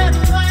estrellas ver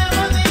un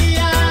nuevo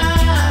día.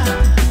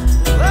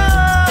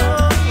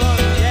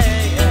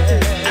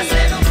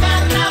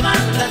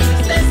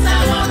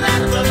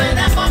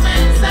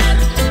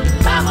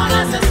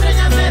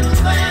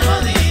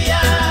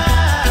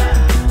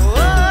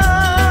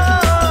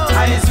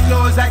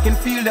 can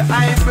feel the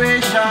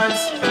vibrations.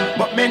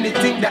 But many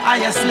think that I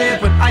am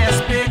slave when I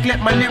speak. Let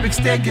my lyrics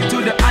take you to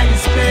the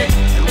highest peak.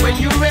 And when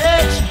you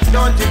reach,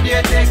 don't you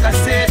dare take a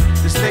seat.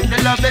 Just take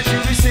the love that you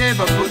receive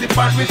and put it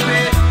on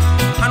repeat.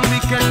 And we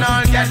can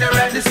all gather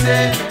at the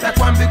same, like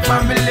one big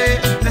family.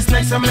 Let's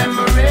make some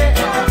memory.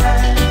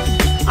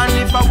 And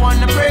if I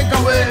wanna break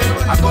away,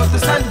 I go to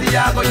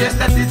Santiago. Yes,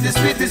 that is the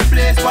sweetest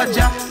place. But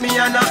ja, me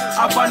and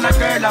I found a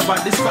girl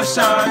about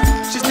discussion.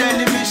 She's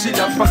telling me she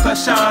love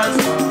percussion.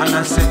 And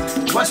I said,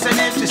 what's her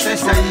name? She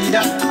says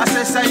Saida. I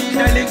said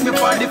Saida, link me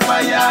for the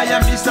fire. I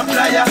am the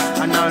supplier,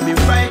 and I'll be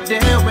right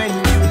there when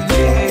you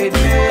need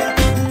me.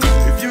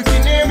 If you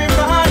can hear me,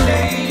 my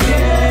lady,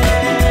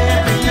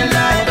 bring your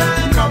life,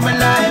 come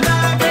alive.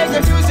 Make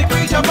the music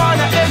reach your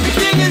border,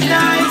 everything is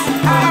nice.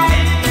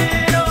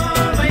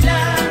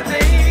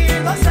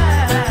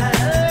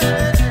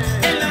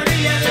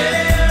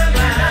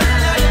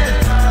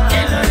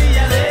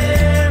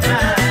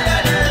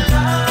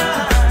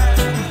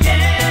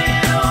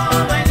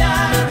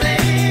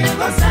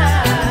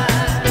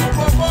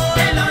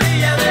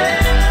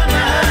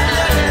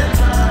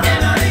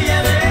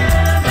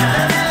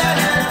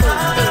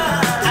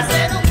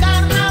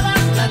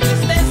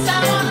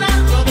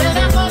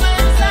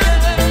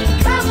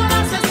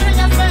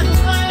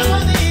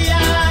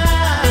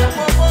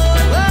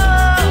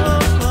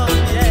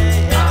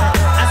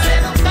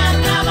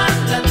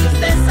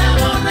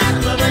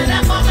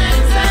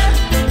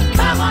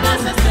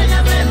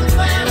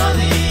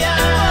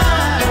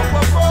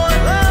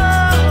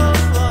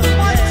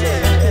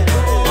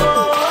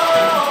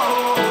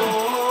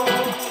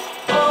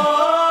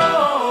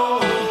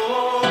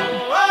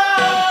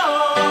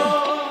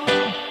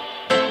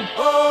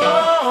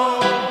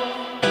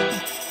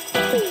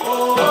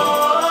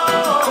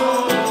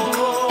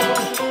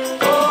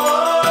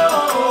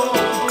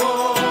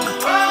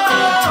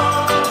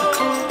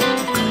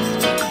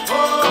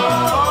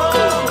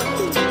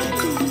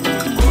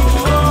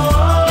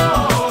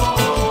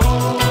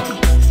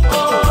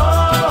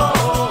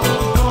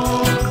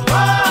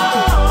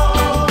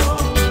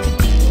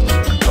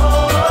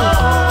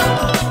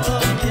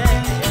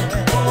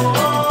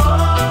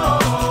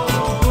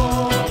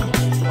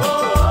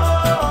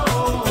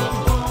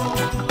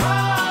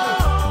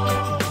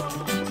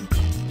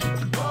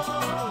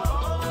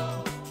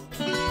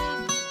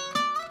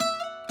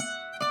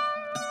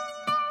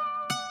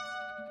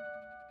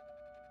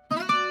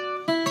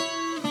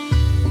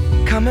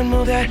 Come and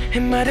move that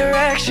in my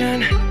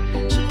direction.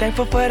 So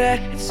thankful for that,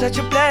 it's such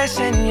a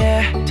blessing,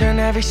 yeah. Turn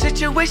every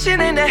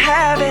situation into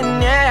heaven,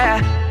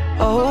 yeah.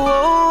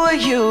 Oh,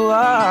 you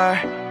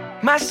are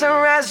my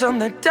sunrise on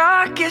the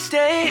darkest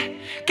day.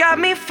 Got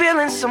me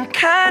feeling some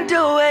kind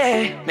of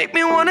way. Make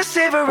me wanna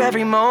savor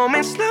every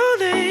moment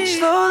slowly,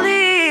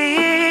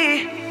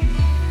 slowly.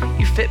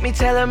 You fit me,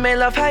 tailor-made,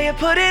 love how you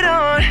put it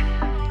on.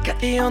 Got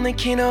the only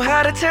key, know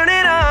how to turn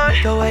it on.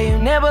 The way you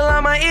nibble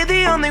on my ear,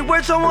 the only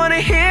words I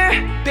wanna hear.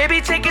 Baby,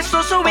 take it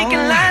slow so we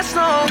can last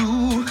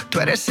long. Tú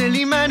eres el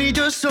imán y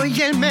yo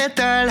soy el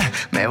metal.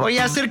 Me voy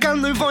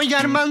acercando y voy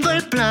armando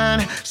el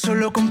plan.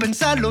 Solo con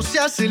pensarlo se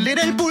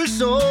acelera el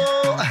pulso.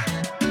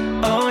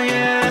 Oh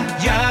yeah,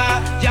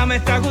 ya me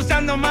está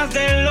gustando más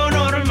de lo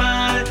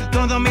normal.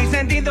 Todos mis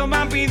sentidos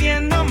van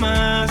pidiendo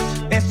más.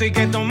 Esto hay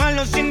que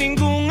tomarlo sin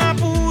ningún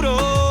apuro.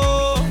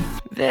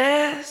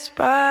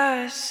 Despacito,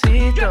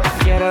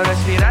 quiero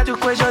respirar tu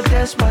cuello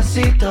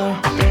despacito.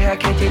 Deja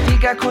que te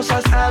diga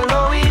cosas al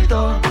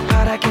oído,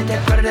 para que te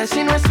acuerdes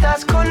si no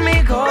estás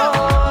conmigo.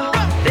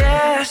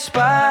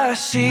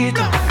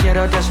 Despacito,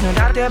 quiero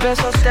desnudarte a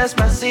besos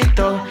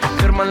despacito.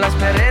 Firmo en las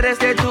paredes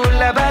de tu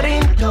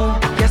laberinto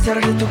y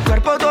hacer de tu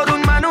cuerpo todo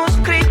un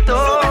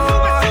manuscrito.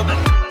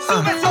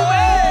 Sube,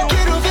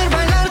 quiero ver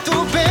bailar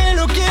tu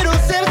pelo, quiero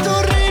ser tu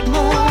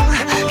ritmo.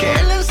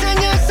 Que le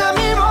enseñes a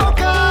mi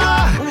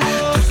boca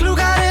tus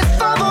lugares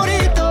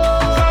favoritos.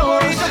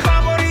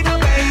 Favorito,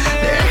 baby.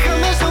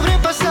 Déjame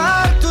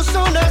sobrepasar tus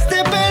zonas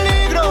de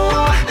peligro,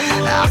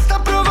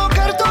 hasta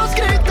provocar tus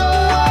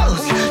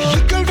gritos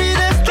y que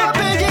olvides tu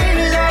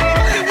apellido.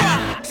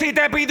 Si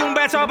te pido un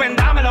beso, ven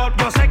dámelo.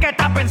 Yo sé que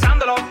estás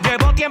pensándolo,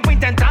 llevo tiempo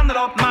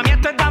intentándolo. Mami,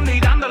 estoy dando y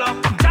dándolo.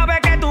 Sabes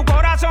que tu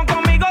corazón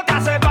conmigo te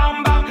hace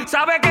bam bam.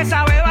 Sabes que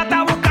esa beba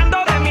está buscando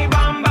de mi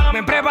bam bam.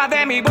 Me pruebas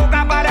de mi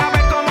boca para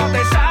ver cómo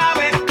te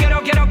sabe.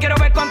 Quiero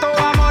ver cuánto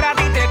amor a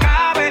ti te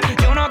cabe.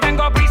 Yo no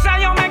tengo prisa,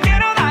 yo me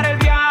quiero dar el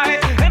viaje.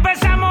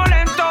 Empezamos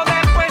lento,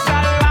 después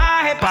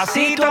salvaje.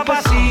 Pasito a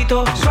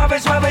pasito, suave,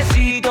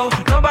 suavecito.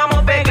 Nos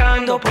vamos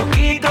pegando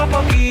poquito a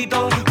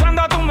poquito.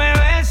 Cuando tú me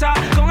besas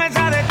con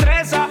esa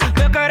destreza,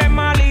 veo que eres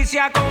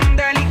malicia con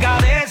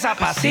delicadeza.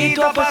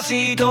 Pasito a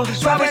pasito,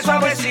 suave,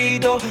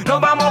 suavecito.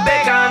 Nos vamos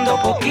pegando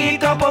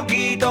poquito a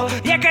poquito.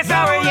 Y es que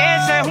esa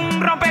belleza es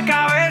un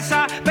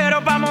rompecabezas,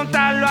 pero para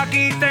montarlo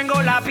aquí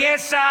tengo la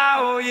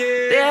pieza,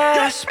 oye.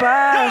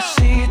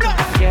 Despacito,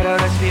 quiero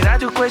respirar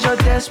tu cuello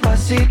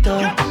despacito.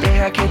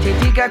 Deja que te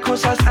diga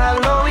cosas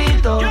al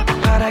oído,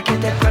 para que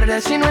te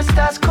acuerdes si no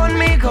estás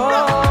conmigo.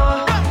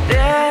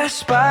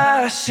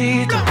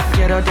 Despacito,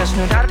 quiero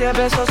desnudarte a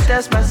besos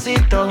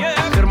despacito.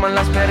 Firmo como en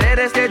las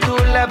paredes de tu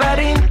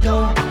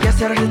laberinto y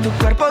hacer de tu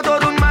cuerpo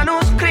todo un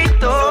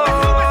manuscrito.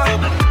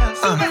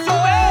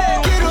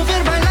 Quiero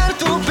ver bailar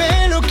tu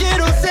pelo,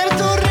 quiero ser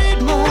tu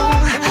ritmo,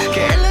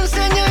 que le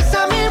enseñes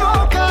a mi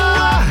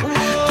boca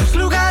tus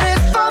lugares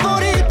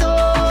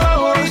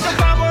favoritos.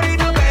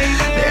 Favorito, baby.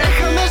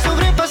 Déjame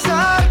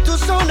sobrepasar tus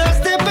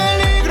zonas de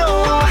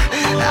peligro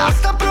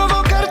hasta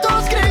provocar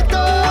tus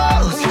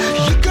gritos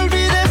y que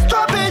olvides tu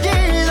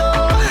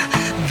apellido.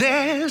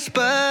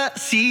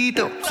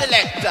 Despacito.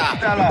 Selecta.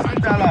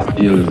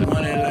 You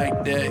want it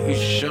like that, you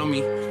should show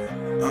me.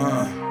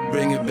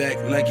 Bring it back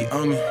like you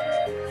own me.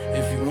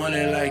 If you want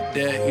it like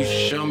that, you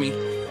should show me.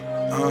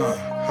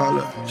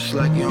 Hold up, just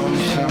like you own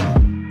me.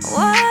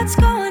 What's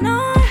going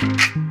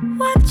on?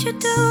 What you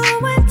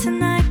doing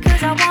tonight?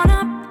 'Cause I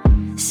wanna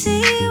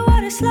see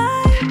what it's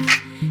like.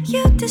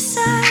 You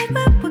decide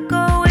where we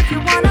go if you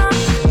wanna.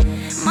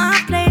 My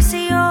place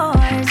or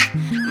yours,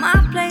 my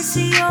place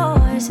or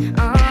yours.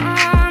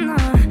 No.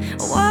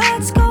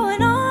 What's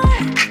going on?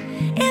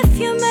 If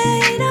you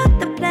made up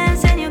the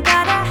plans, then you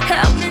gotta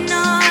help me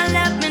know,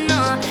 let me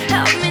know,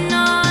 help me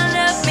know,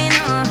 let me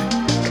know.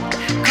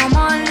 Come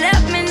on,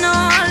 let me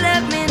know,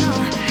 let me know,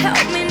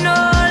 help me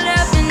know,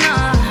 let me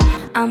know.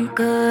 I'm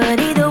good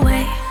either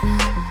way,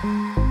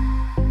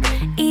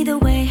 either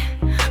way.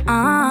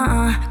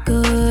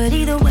 Good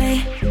either way,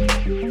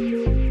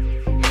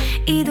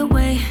 either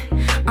way.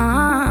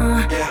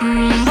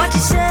 What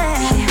you say?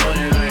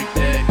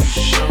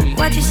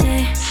 What you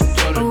say?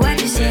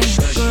 What you say?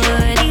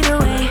 Good either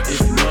way,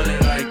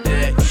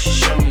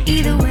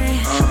 either way.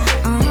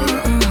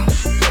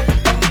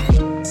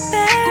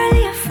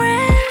 Barely a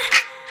friend,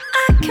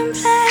 I can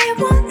play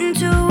 1 and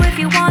 2 if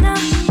you wanna.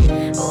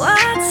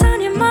 What's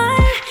on your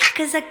mind?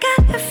 'Cause I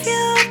got a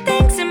few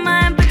things in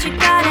mind, but you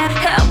gotta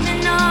help me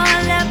know,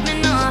 let me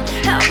know,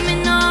 help me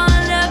know,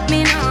 let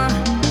me know.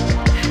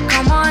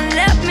 Come on,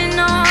 let me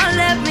know,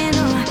 let me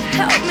know,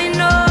 help me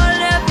know,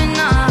 let me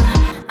know.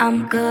 I'm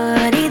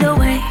good either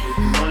way,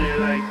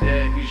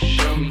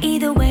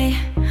 either way.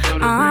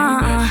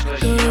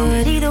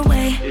 Good either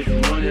way,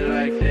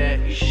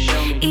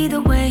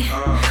 either way.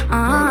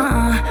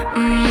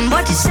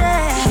 What you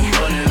say?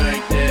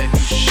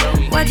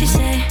 What you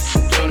say?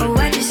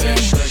 What you say?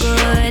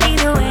 Good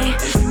either way,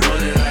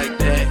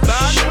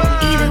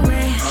 either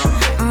way.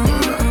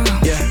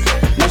 Yeah,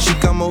 when she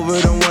come over,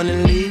 don't wanna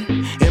leave.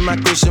 In my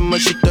cushion,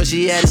 but she thought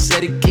she had a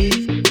set of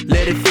keys.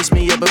 Let it fix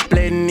me up a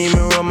plate and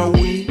even roll my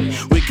weed.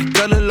 We can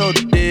cut a load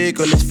of dick,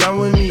 or let's fine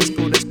with me.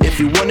 If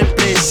you wanna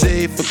play it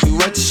safe, if you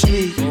want to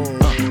sleep.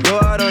 Go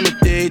out on a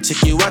date,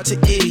 take you out to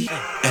eat.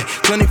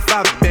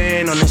 25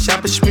 band on the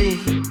shopping spree.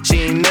 She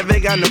ain't never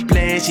got no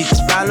plans, she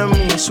just follow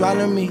me and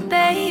swallow me.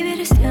 Baby,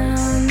 just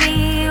tell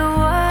me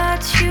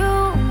what you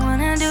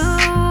wanna do.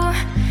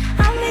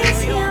 I'm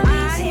easy, I'm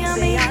easy,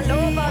 I'm easy.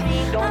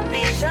 Don't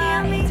be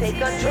shy, take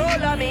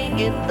control of me,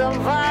 get the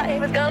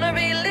vibe. It's gonna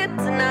be lit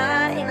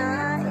tonight.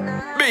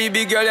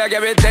 Baby girl, you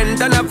give me 10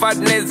 ton of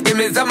fatness, give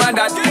me some of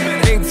that.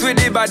 Mix with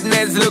the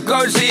badness, look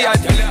how she hot.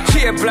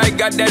 Shape like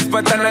a death,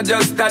 but I'm not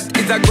just that.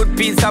 It's a good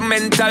piece of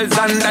mentals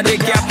under the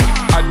cap.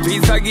 Hot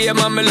piece of game,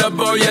 and me love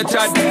how you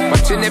chat.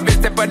 Watching every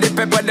step of the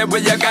paper, the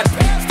way you got.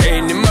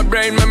 Staying in my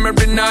brain,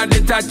 memory not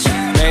detached.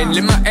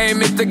 Mainly my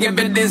aim is to give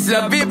it this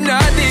love.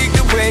 Hypnotic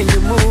the way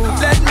you move,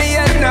 let me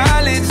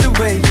acknowledge the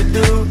way you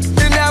do.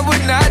 Then I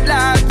would not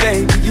lie,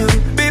 baby, you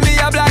beat me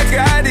up like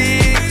Gotti.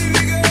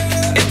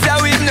 It's how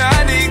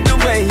hypnotic the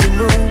way you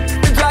move.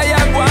 That's why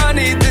I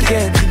wanted to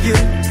get to you.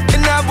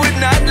 And I would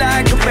not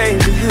like to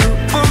baby you.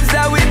 Moves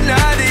how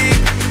hypnotic.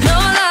 No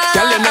lie,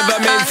 Girl, you never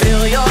meant to.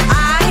 feel your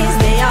eyes,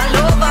 they all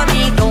over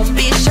me. Don't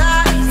be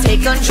shy,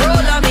 take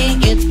control of me.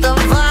 Get the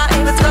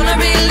vibe, it's gonna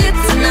be lit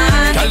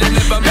tonight. Girl, you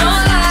never No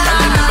meant.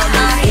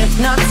 lie,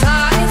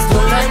 hypnotized,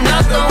 pull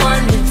another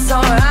one, it's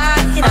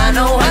alright. I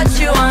know what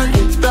you want,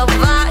 get the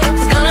vibe,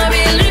 it's gonna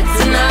be lit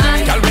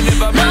tonight. Girl, we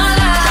never No meant.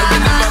 Girl, we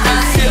never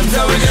meant. Seems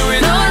how we do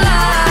it. No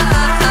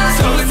lie,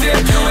 So we say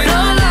do it.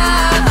 no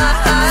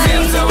lie,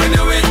 Seems how we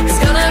do it. it's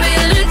gonna be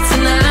lit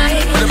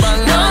tonight. Put a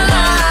bang No on.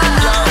 lie,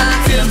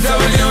 Seems how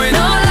we do it.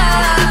 no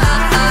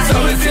lie, So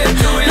we say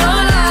do it. no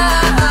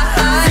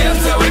lie,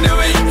 Seems how we do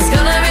it. it's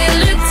gonna be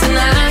lit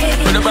tonight.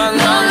 Put a bang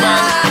on,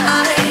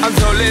 bang. I'm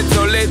so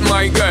lit,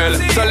 my girl.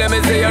 So let me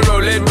say you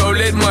roll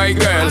it, my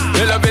girl.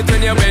 You love it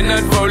when you bend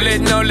and roll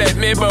it. Now let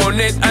me bone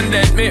it and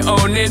let me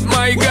own it,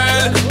 my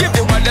girl. Give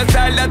you all the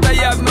style that I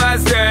have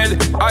mastered.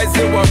 I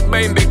say walk,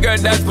 baby girl,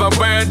 that's my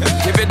word.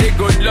 Give it the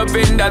good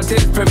loving that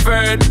is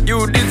preferred.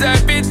 You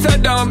deserve it, so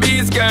don't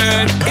be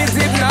scared. It's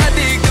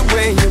hypnotic the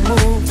way you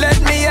move. Let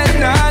me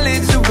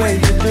acknowledge the way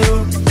you do.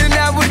 Then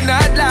I would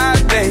not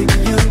lie, baby.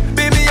 You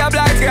beat me up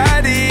like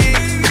Gotti.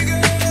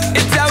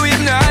 It's how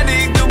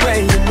hypnotic the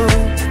way you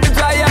move. That's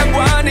why I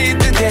wanted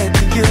to get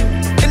to you.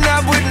 And I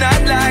would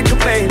not like to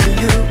baby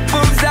you.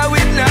 Moves how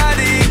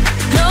hypnotic.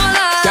 No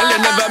lie, Girl, you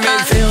never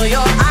meant to. feel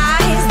your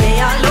eyes, they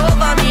all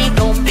over me.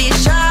 Don't be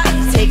shy,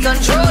 take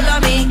control of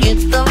me. Get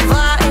the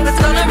vibe, it's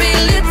gonna be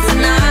lit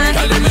tonight.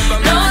 Girl, you never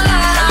No meant.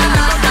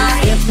 lie,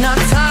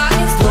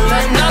 hypnotized, pull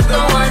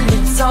another one,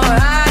 it's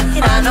alright.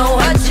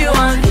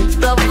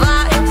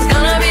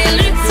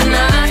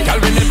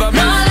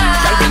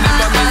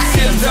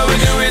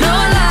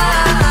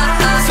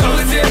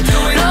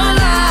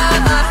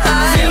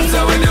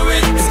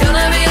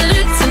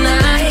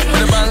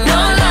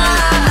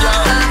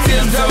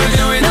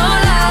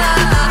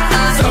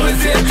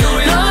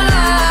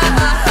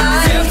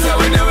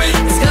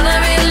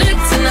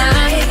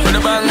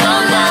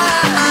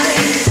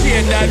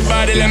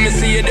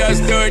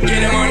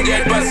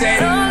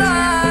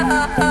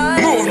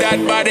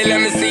 body,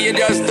 let me see you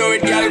just do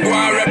it, girl, go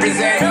and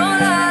represent.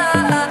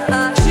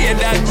 Shake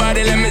that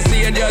body, let me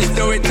see you just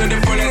do it to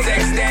the fullest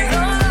extent.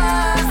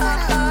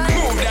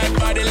 Move that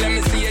body, let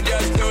me see you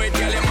just do it,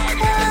 girl, you're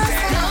magnificent.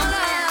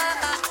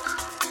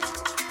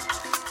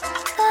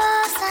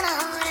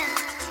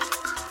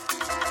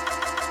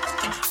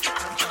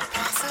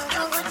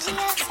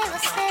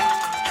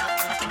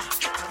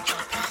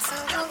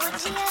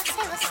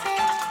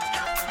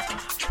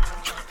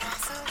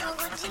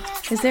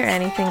 Is there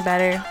anything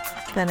better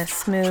than a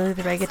smooth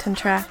reggaeton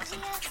track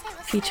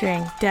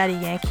featuring Daddy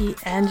Yankee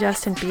and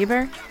Justin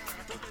Bieber?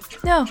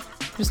 No,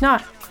 there's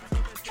not.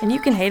 And you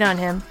can hate on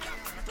him,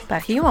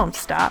 but he won't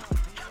stop.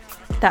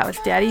 That was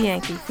Daddy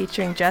Yankee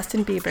featuring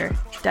Justin Bieber,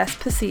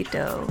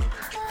 Despacito,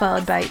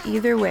 followed by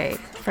Either Way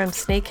from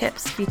Snake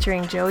Hips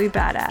featuring Joey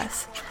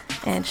Badass,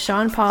 and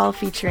Sean Paul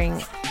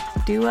featuring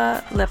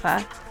Dua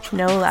Lipa,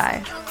 No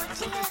Lie.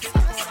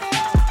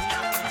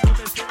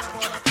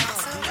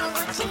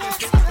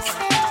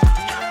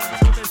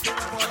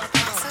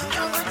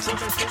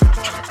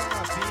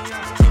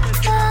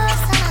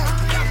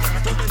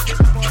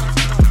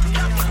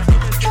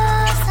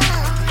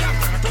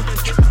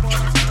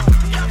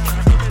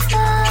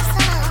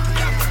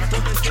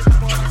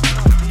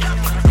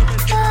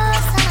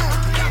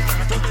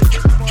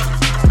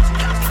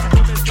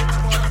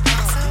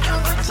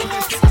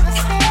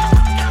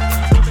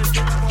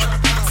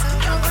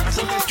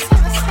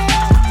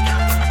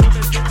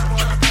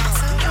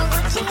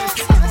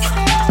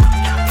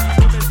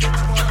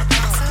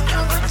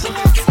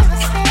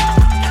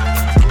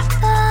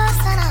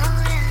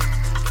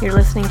 You're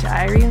listening to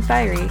Irie and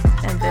Fiery,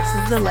 and this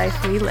is the life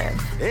we live.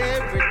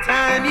 Every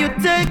time you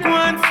take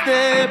one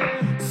step,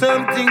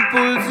 something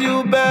pulls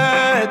you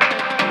back.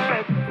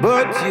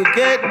 But you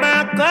get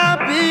back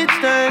up each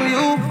time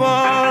you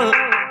fall.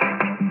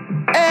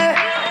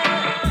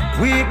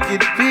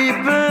 Wicked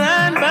people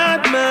and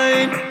bad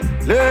mind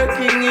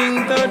lurking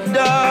in the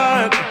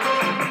dark.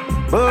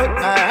 But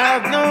I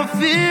have no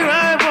fear,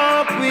 I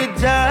walk with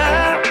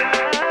Jah.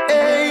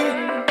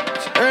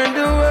 Turn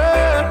the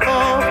world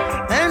off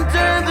and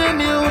turn the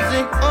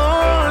music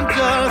on.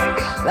 Just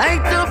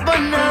light up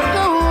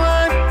another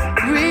one.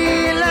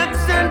 Relax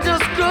and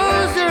just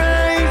close your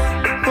eyes.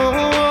 Oh,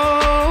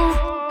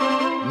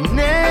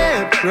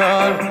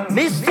 natural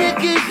mystic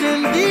is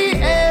in the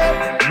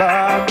air.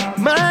 Bob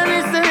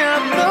Marley say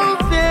have no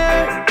fear.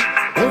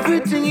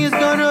 Everything is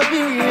gonna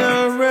be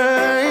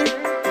alright.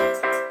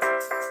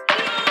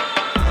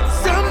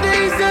 Some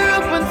days are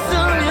up and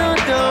some you're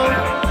down.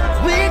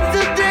 Week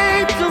today,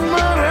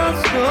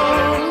 tomorrow's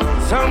gone.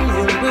 Some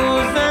you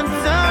lose and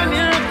some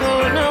you're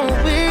gonna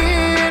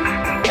win.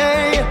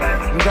 Hey,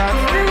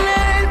 that's the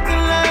life, the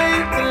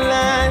life, the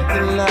life,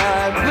 the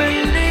life we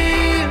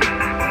live.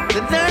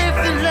 The life,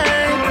 the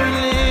life we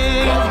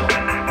live.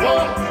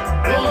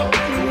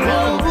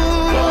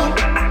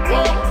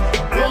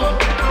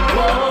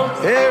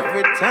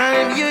 Every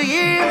time you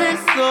hear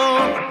this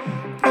song,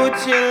 put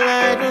your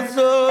lighters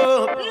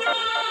up.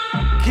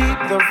 Keep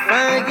the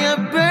fire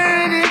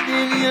burning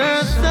in your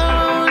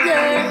soul,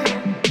 yeah.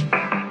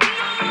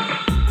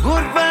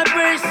 Good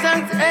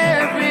vibrations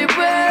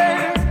everywhere.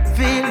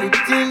 Feel it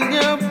in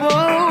your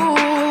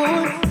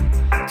bones.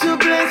 Too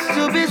blessed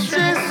to be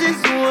stressed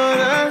is what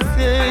I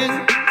sing.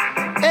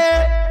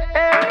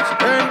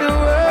 Turn the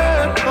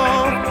world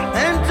off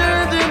and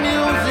turn the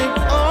music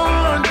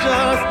on.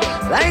 Just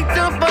light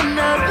up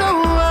another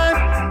one.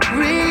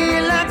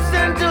 Relax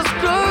and just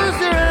close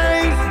your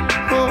eyes.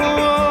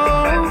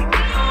 Oh,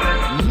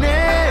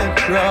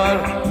 natural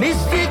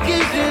mystic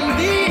is in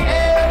the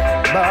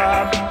air.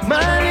 Bob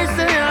Marley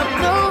say have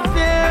no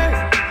fear.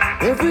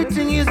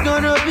 Everything is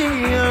gonna be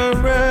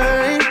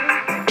alright.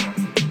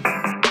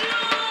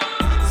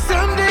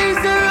 Some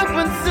days are up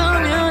and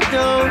some you're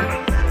down.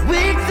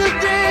 Week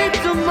today,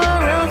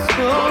 tomorrow's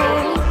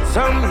gone.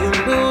 Some you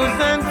lose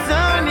and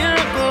some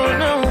you're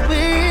gonna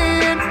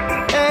win.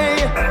 Hey,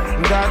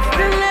 that's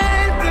the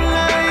life, the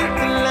life,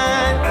 the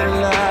life, the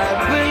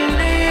life we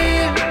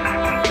live.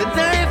 The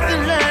life, the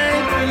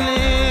life we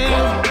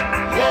live.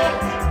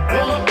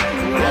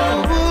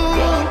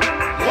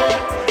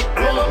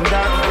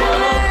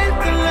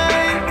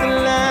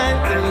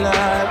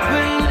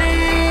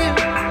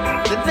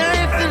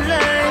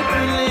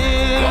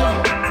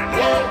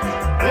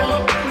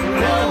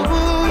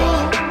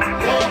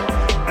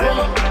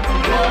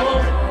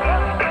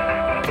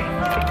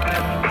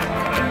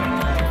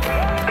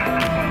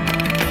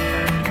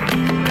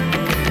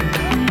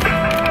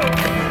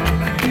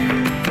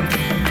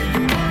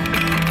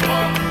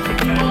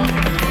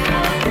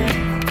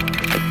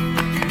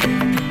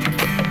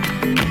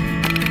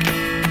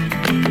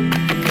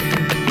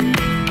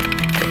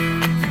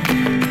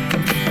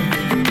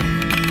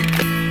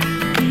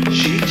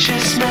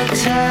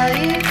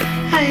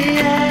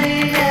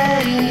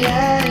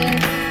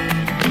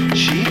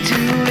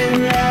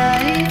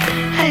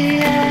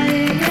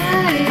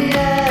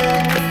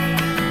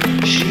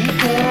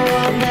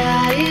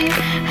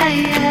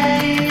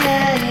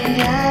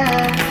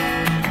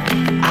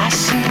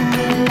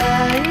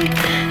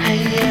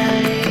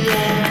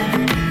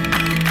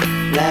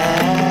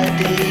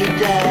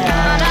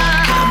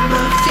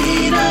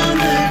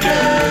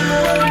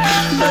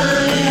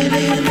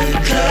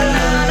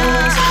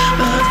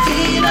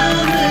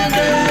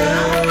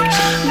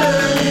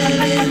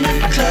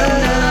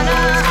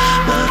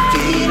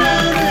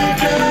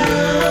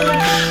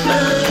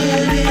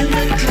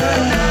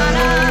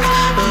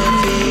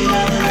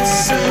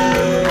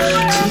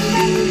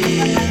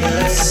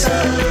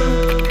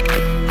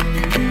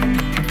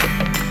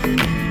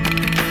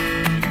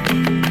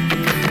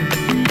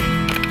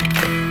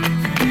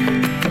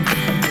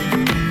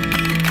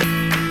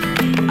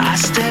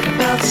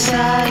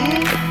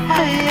 slide.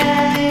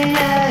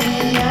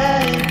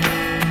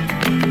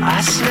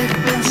 I slip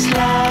and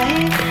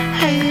slide.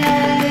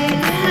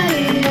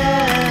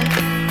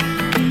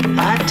 I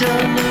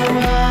don't know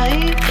why.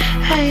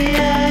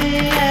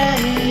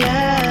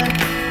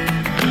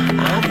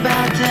 I'm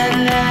about that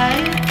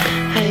life.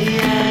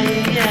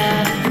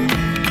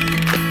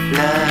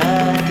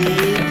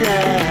 La-di-da.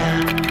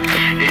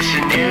 It's a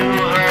new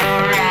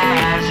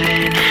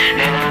horizon,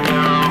 and I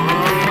know who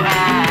I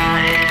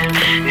am.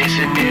 It's a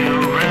new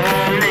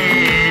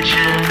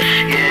religion,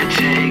 yeah, it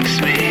takes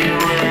me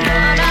away.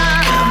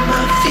 Got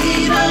my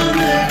feet on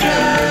the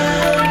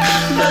ground,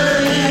 my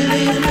head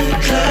in the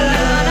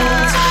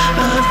clouds.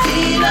 My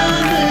feet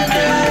on the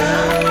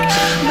ground,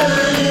 my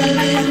head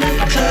in the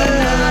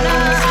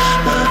clouds.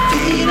 My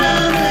feet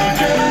on the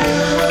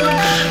ground,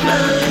 my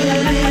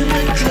head in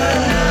the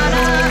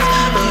clouds.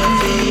 My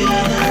feet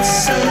on the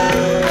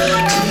sun,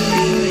 do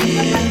you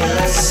hear the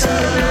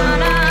sun?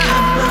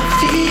 Got my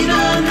feet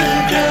on the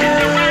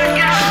ground,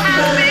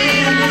 my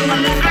head in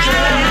the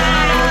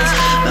clouds.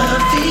 My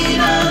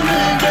feet on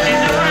the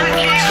ground,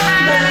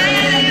 my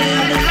head in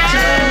the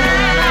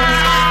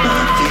clouds. My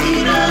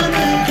feet on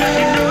the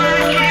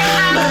ground,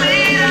 my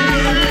head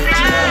in the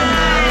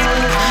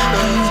clouds.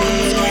 My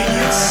feet on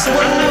the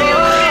sun,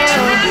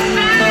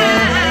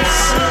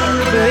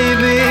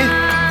 baby.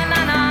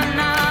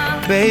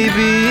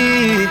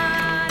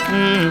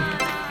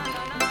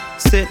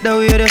 Sit down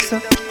with us,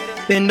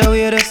 bend down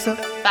with us,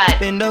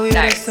 bend down with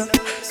us,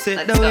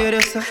 sit down with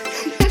us.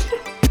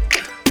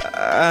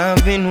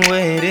 I've been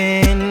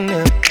waiting.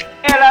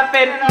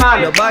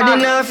 Nobody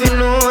nothing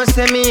know,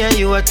 say me and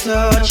you a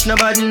touch.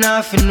 Nobody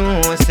nothing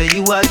know, say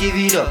you a give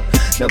it up.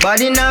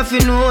 Nobody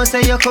nothing know,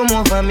 say you come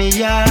over me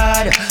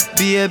yard.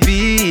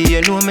 Baby,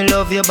 you know me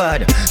love you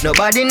bad.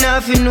 Nobody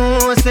nothing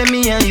know, say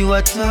me and you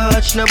a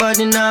touch.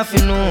 Nobody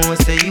nothing know,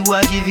 say you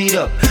a give it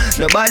up.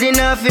 Nobody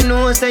nothing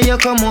know, say you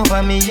come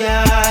over me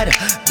yard.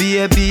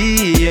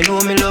 Baby, you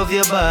know me love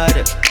you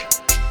bad.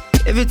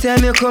 Every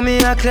time you come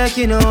here, act like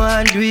you know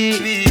and do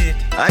it.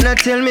 And I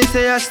tell me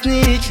say you a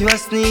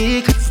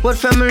sneak. But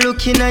from me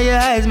looking at your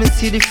eyes, me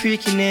see the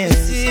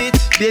freakiness.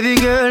 Baby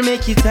girl,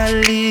 make it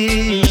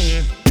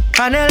unleash.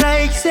 And I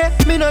like say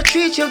me no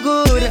treat you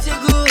good.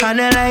 And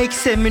I like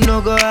say me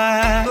no go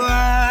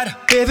hard.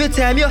 Every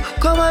time you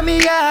come on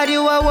me yard,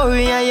 you a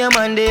worry and your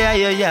man they are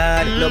your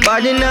yard.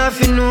 Nobody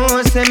nothing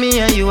know, say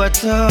me and you a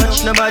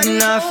touch. Nobody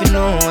nothing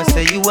know,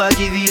 say you a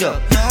give it up.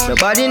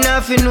 Nobody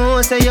nothing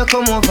know, say you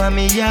come over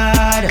me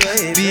yard.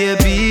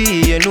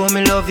 Baby, you know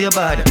me love you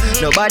bad.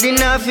 Nobody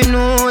nothing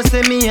know,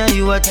 say me and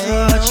you a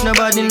touch.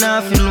 Nobody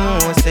nothing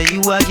know, say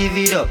you a give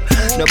it up.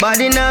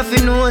 Nobody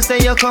nothing know, say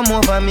you come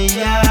over me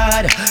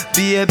yard.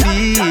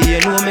 Baby, you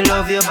know me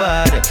love you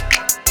bad.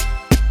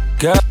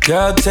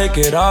 Girl, take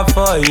it off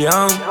for a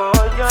young.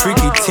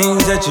 Freaky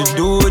things that you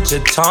do with your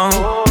tongue.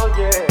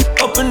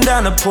 Up and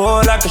down the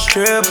pool like a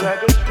stripper.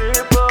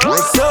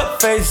 What's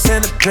up, face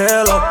in the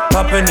pillow.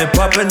 Popping it,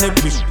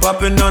 be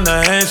popping on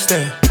the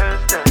handstand.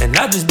 And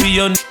I just be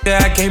your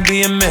nigga, I can't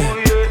be a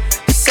man.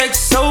 Sex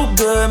so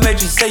good, made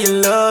you say you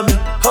love me.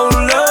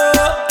 Hold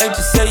up, ain't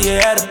you say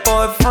you had a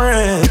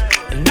boyfriend.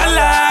 And I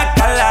like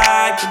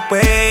the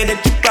way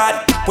that you body,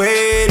 the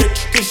way that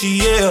you kiss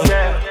you, yeah.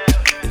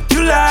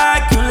 You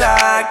like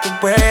the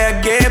way I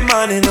get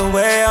money, the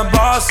way I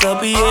boss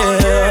up,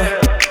 yeah.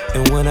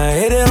 And when I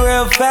hit it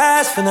real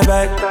fast from the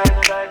back,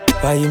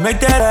 why you make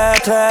that ass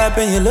clap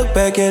and you look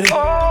back at it?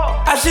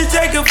 I should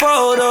take a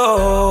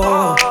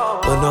photo,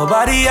 but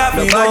nobody out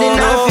me. Nobody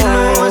nothing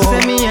know,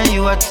 say me and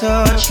you a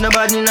touch.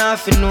 Nobody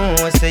nothing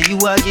know, say you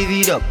a give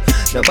it up.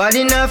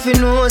 Nobody nothing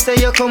know, say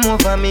you come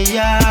over me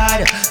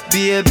yard.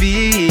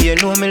 Baby, you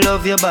know me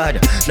love you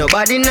bad.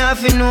 Nobody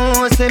nothing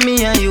know, say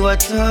me and you a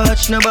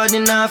touch. Nobody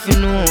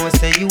nothing know,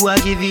 say you a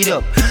give it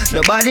up.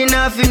 Nobody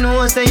nothing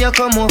know, say you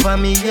come over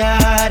me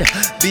yard.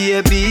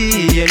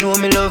 Baby, you know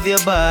me love you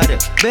bad.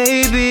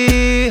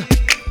 Baby,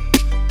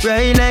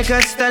 ride like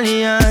a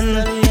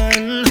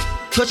stallion.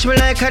 Touch me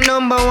like a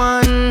number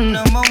one.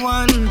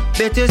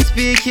 Better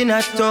speak in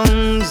a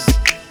tongues.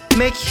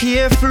 Make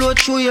hair flow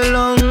through your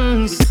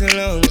lungs.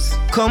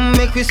 Come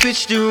make we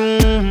switch the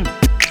room.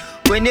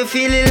 When you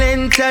feel it,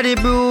 enter the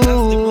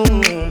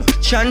broom.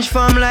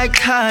 Transform like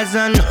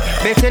Tarzan.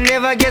 Better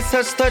never get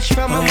such touch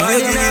from a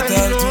body.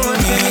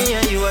 Me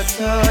and you a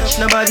touch.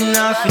 Nobody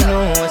nothing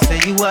know, say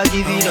you a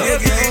give it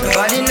up.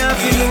 Nobody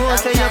nothing know,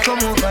 say you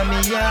come over me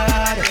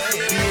yard.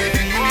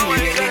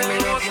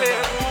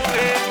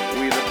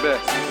 We the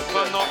best.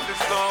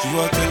 You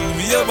are telling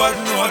me about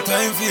no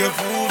time for your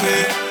food.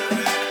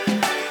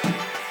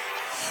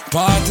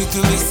 Party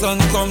till the sun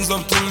comes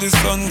up, till the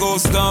sun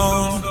goes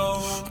down.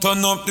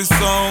 Turn up the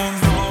sound.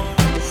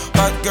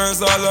 Hot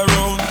girls all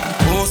around.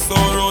 Go so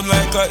round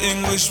like a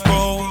English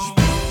pound.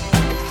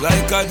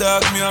 Like a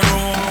dog me a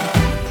roam.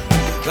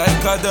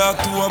 Like a dog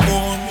to a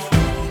bone.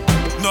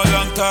 No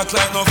long talk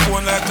like no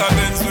phone. Like a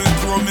Benz with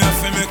chrome. Me a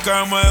fi make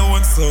her my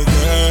own. So girl,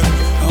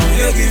 I want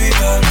you give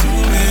it all to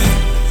me.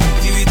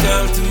 Give it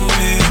all to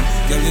me.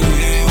 Girl, the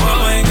way you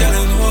want my girl,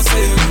 I know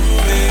say you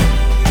groovy.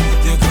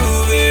 You groovy.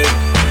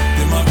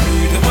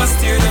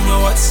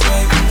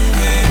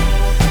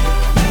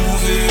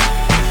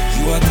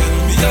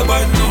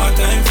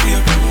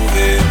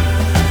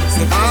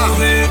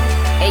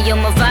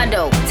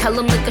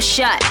 Tell them lick a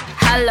shot,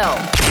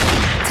 hollow.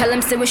 Tell them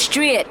say we're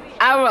straight,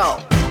 arrow.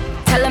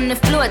 Tell them the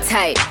floor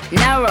tight,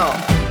 narrow.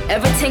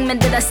 Everything man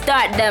did I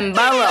start them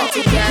borrow.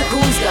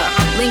 Who's up?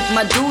 Link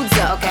my dudes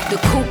up. The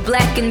coupe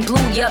black and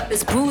blue, yup,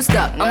 it's bruised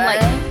up. I'm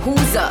like,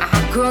 who's up?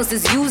 Girls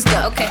is used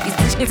up.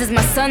 These niggas is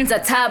my sons, I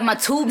tied my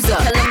tubes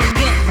up. Tell them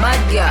again, my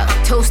girl,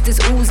 toast is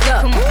oozed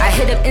up. I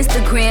hit up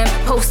Instagram,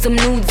 post some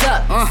nudes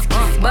up.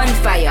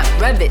 Bonfire,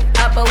 rev it,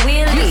 pop a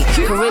wheelie.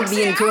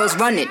 Caribbean girls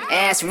run it,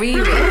 ass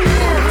Riri.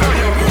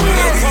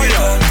 Give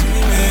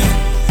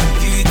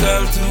it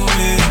all to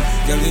me.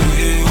 Girl, the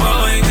way you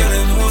want, girl,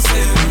 you know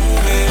say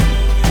move it.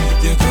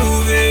 You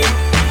groovy.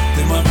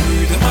 Them a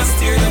breathe, them a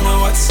stare, them a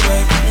watch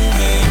like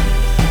movie.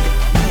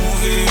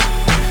 Movie.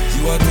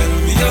 You a tell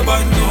me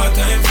about no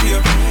time for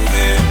your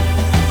proving.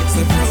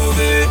 Say prove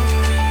it.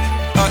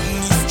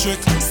 Acting is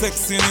trick,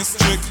 sexing is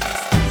trick.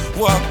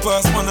 Walk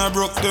past man I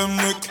broke them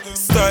neck.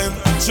 Style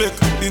check,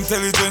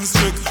 intelligence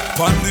trick.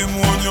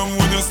 Pandemonium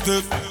when you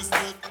step.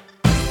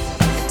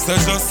 So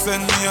just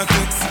send me a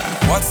text.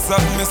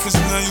 WhatsApp message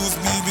me I use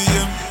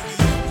BBM.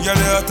 Girl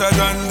you hotter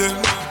than them.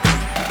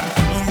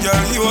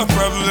 Girl you a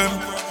problem.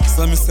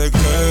 So me say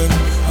girl,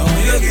 how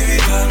will you give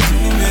it all to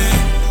me?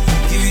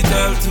 Give it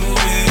all to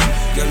me.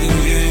 Girl the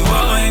way you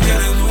want,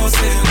 girl you know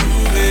say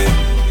groovy.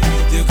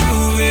 You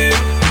groovy.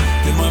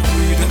 Them a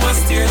breathe, them a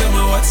stare, them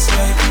a watch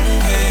like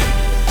movie.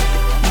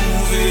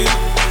 Movie.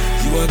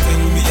 You a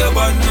tell me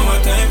about no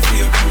time for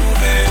your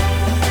proving.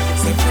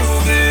 Say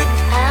prove it.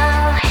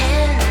 I'll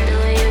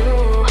handle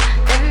you,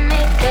 let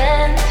me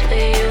dance for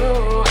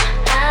you.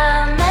 I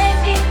might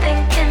be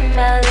thinking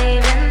about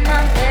leaving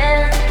my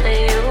man for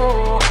you.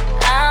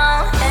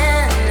 I'll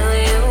handle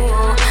you,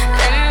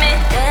 let me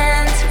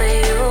dance for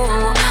you.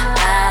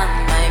 I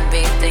might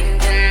be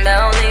thinking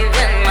about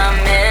leaving my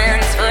man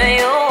for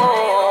you.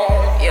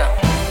 Yeah,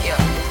 yeah.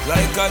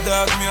 Like a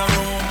dog me a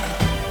roam,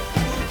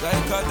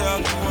 like a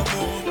dog me a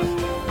bone.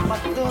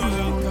 But the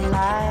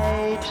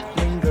moonlight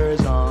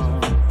lingers on.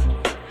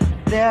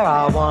 There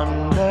are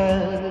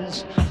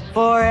wonders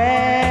for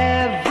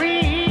everyone.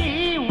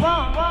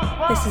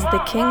 This is the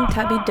King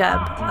Tubby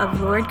Dub of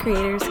Lord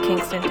Creator's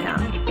Kingston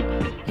Town.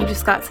 You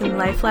just got some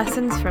life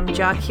lessons from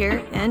Jock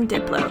here and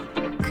Diplo.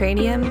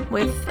 Cranium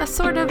with a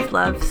sort of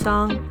love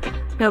song,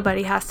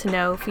 Nobody Has to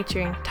Know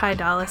featuring Ty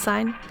Dolla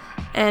 $ign,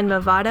 and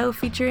Movado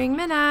featuring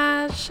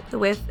Minaj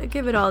with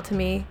Give It All to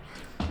Me.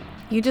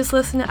 You just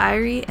listen to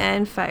Irie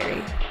and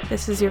Fiery.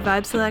 This is your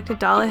vibe selected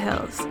Dollar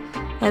Hills,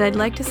 and I'd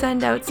like to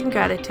send out some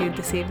gratitude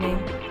this evening.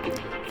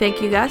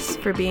 Thank you, Gus,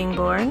 for being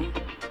born.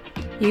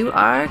 You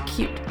are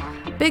cute.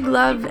 Big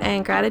love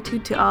and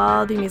gratitude to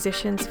all the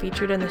musicians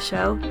featured in the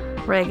show.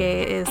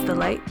 Reggae is the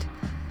light.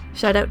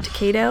 Shout out to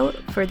Kato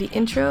for the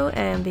intro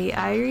and the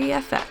Irie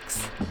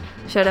FX.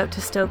 Shout out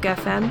to Stoke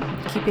FM,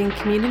 keeping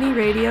community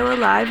radio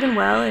alive and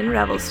well in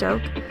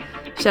Revelstoke.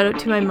 Shout out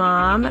to my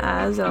mom,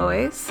 as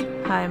always.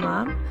 Hi,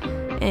 Mom.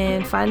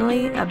 And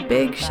finally, a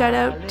big shout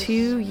out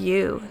to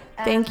you.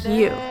 Thank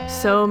you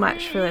so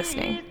much for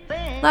listening.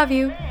 Love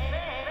you.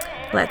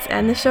 Let's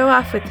end the show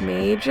off with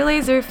Major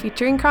Lazer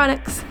featuring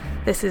Chronix.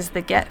 This is the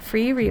Get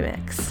Free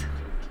remix.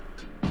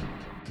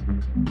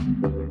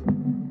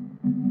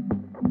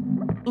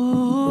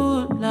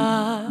 Ooh,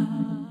 Lord.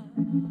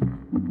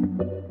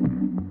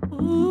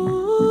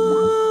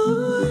 Ooh,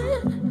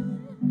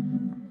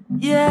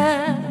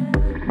 yeah.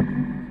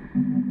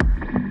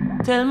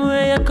 Tell me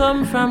where you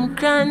come from,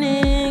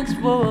 Chronix.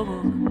 Whoa,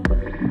 whoa.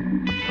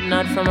 I'm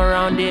not from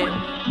around here.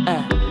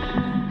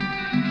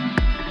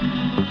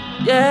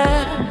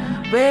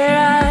 Yeah, where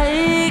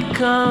I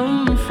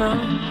come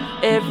from,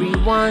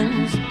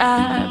 everyone's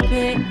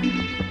happy.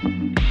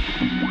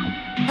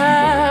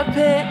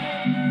 Happy,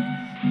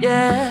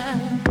 yeah.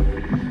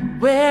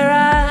 Where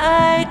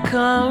I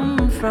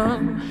come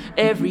from,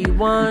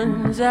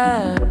 everyone's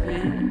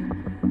happy.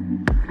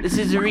 This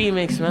is a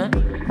remix, man.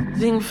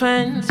 Sing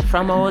fans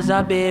from I was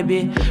a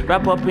baby.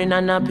 Wrap up in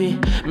a nappy.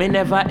 Me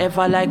never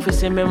ever like to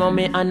see me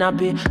mommy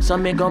unhappy. So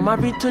me go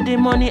married to the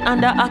money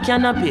under a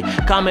canopy.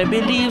 Can me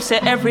believe say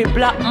every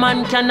black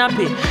man can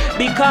happy.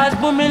 Because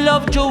boy me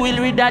love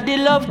jewelry, daddy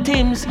love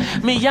Tims.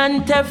 Me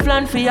and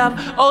Teflon fi have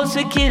house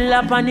we kill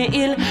up on the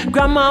hill.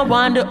 Grandma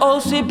want the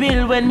house we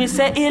build. When me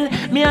say ill,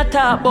 me a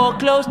talk about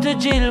close to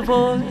jail,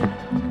 boy.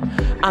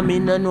 I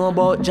mean I know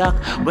about Jack.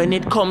 When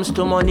it comes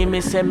to money,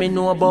 me say me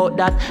know about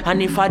that.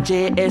 And if I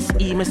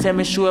JSE, me say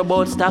me sure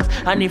about stocks.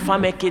 And if I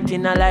make it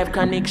in a life,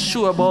 can I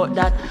sure about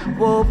that.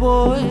 Whoa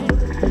boy,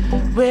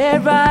 where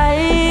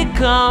I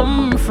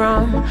come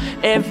from,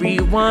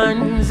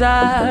 everyone's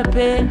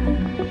happy.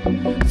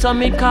 So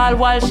me call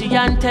Walshy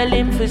and tell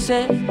him fi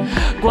say,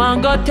 go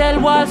and go tell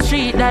Wall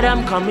Street that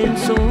I'm coming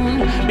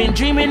soon. Been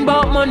dreaming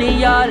about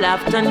money all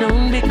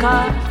afternoon.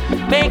 Because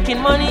making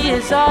money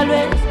is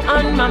always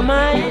on my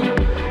mind.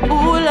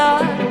 Ooh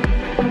Lord,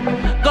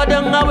 go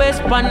down a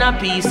west pan a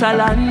piece of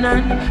land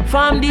and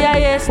farm the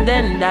highest,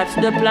 then that's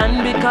the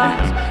plan.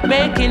 Because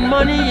making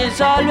money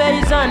is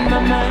always on my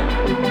mind.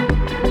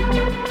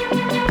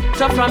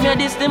 So from your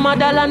this the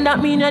motherland,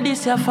 that mean you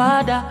this your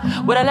father.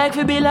 Would I like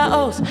to build a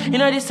house, you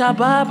know this a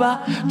barber.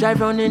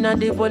 Drive round in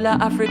the whole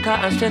of Africa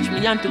and stretch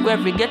me on to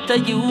every ghetto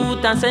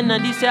youth and send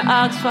this your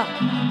ask for.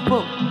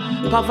 Whoa.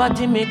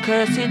 Poverty me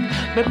curse it,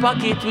 me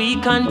pocket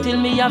weak until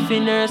me have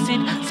to nurse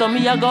it. So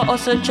me a go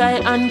also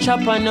try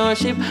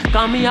entrepreneurship,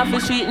 cause me have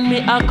to sweeten me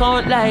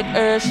account like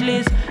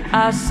Hershey's.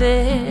 I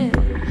say,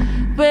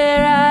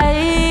 where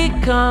I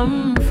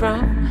come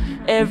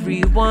from,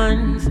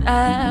 everyone's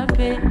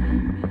happy,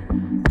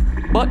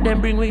 but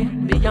them bring we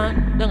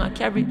beyond, don't I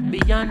carry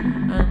beyond,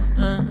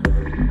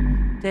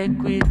 take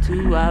we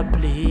to a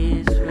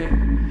place where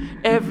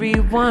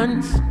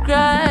everyone's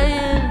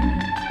crying,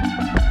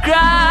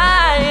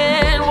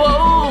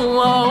 whoa,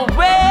 whoa,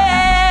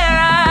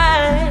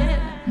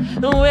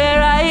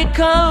 where I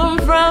come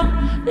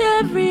from,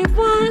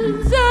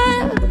 everyone's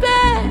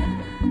happy.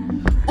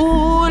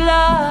 Ooh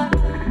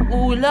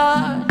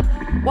Lord,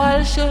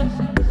 Walsham,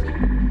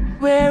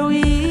 where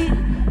we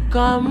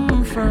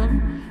come from,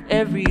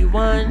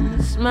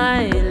 everyone's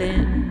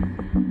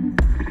smiling,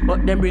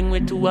 but them bring me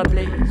to a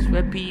place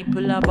where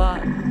people are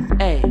bad.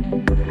 Hey.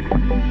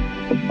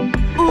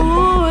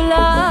 Ooh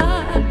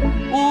Lord,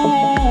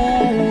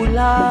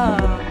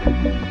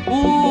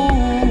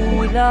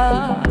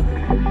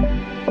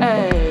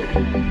 hey.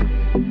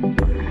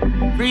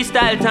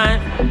 Freestyle time.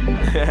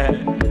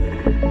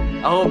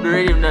 I hope the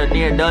rhythm not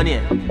near done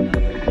yet.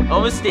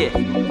 I'ma stay.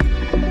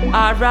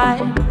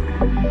 Alright.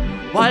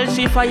 While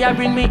she fire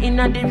bring me in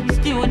a the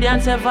studio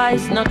and say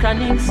voice no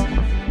chronics.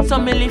 So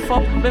me lift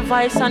up my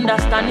voice,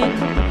 understand it.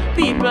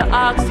 People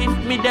ask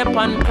if me dep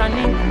on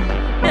chronic.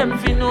 Them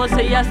fi know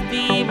say ya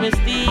steam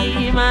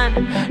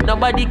and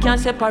nobody can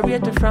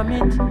separate you from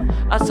it.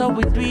 I saw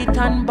we do it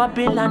and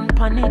Babylon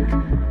panic.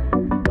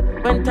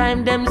 When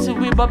time them see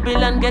we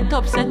Babylon get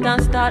upset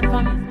and start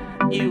from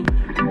you.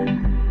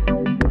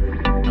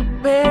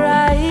 Where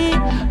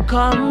I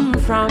come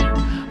from,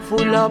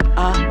 full up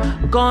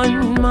a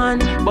gunman,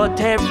 but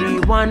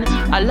everyone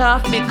I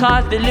laugh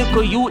because the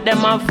little youth them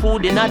have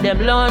food in a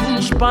them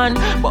lunch pan.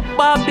 But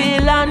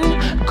Babylon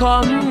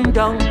come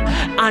down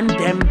and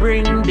them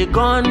bring the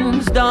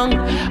guns down,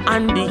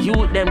 and the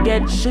youth them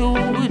get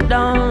shoot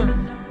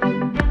down.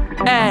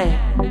 Hey,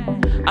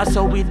 that's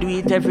how we do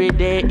it every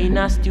day in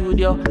a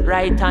studio,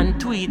 write and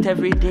tweet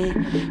every day.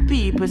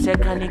 People say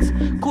chronics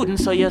couldn't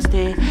so you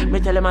stay. Me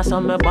tell them I saw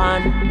me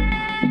born.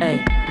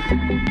 Hey.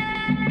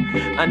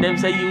 And them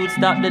say you'd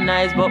stop the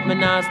nice, but me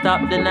not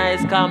stop the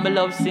nice. Cause me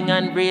love sing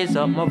and raise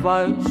up my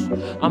voice.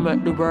 I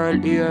make the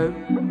world hear,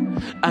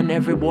 and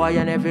every boy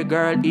and every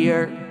girl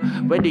hear.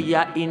 Whether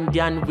you're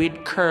Indian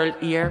with curl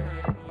ear.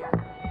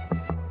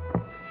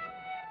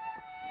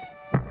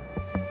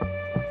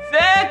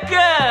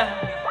 Second,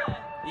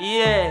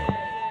 yeah,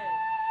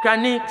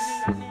 Chronics.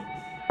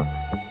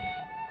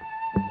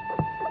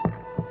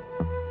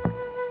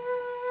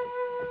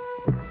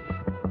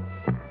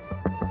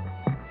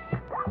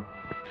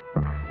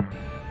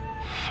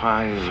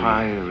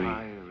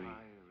 Fiery.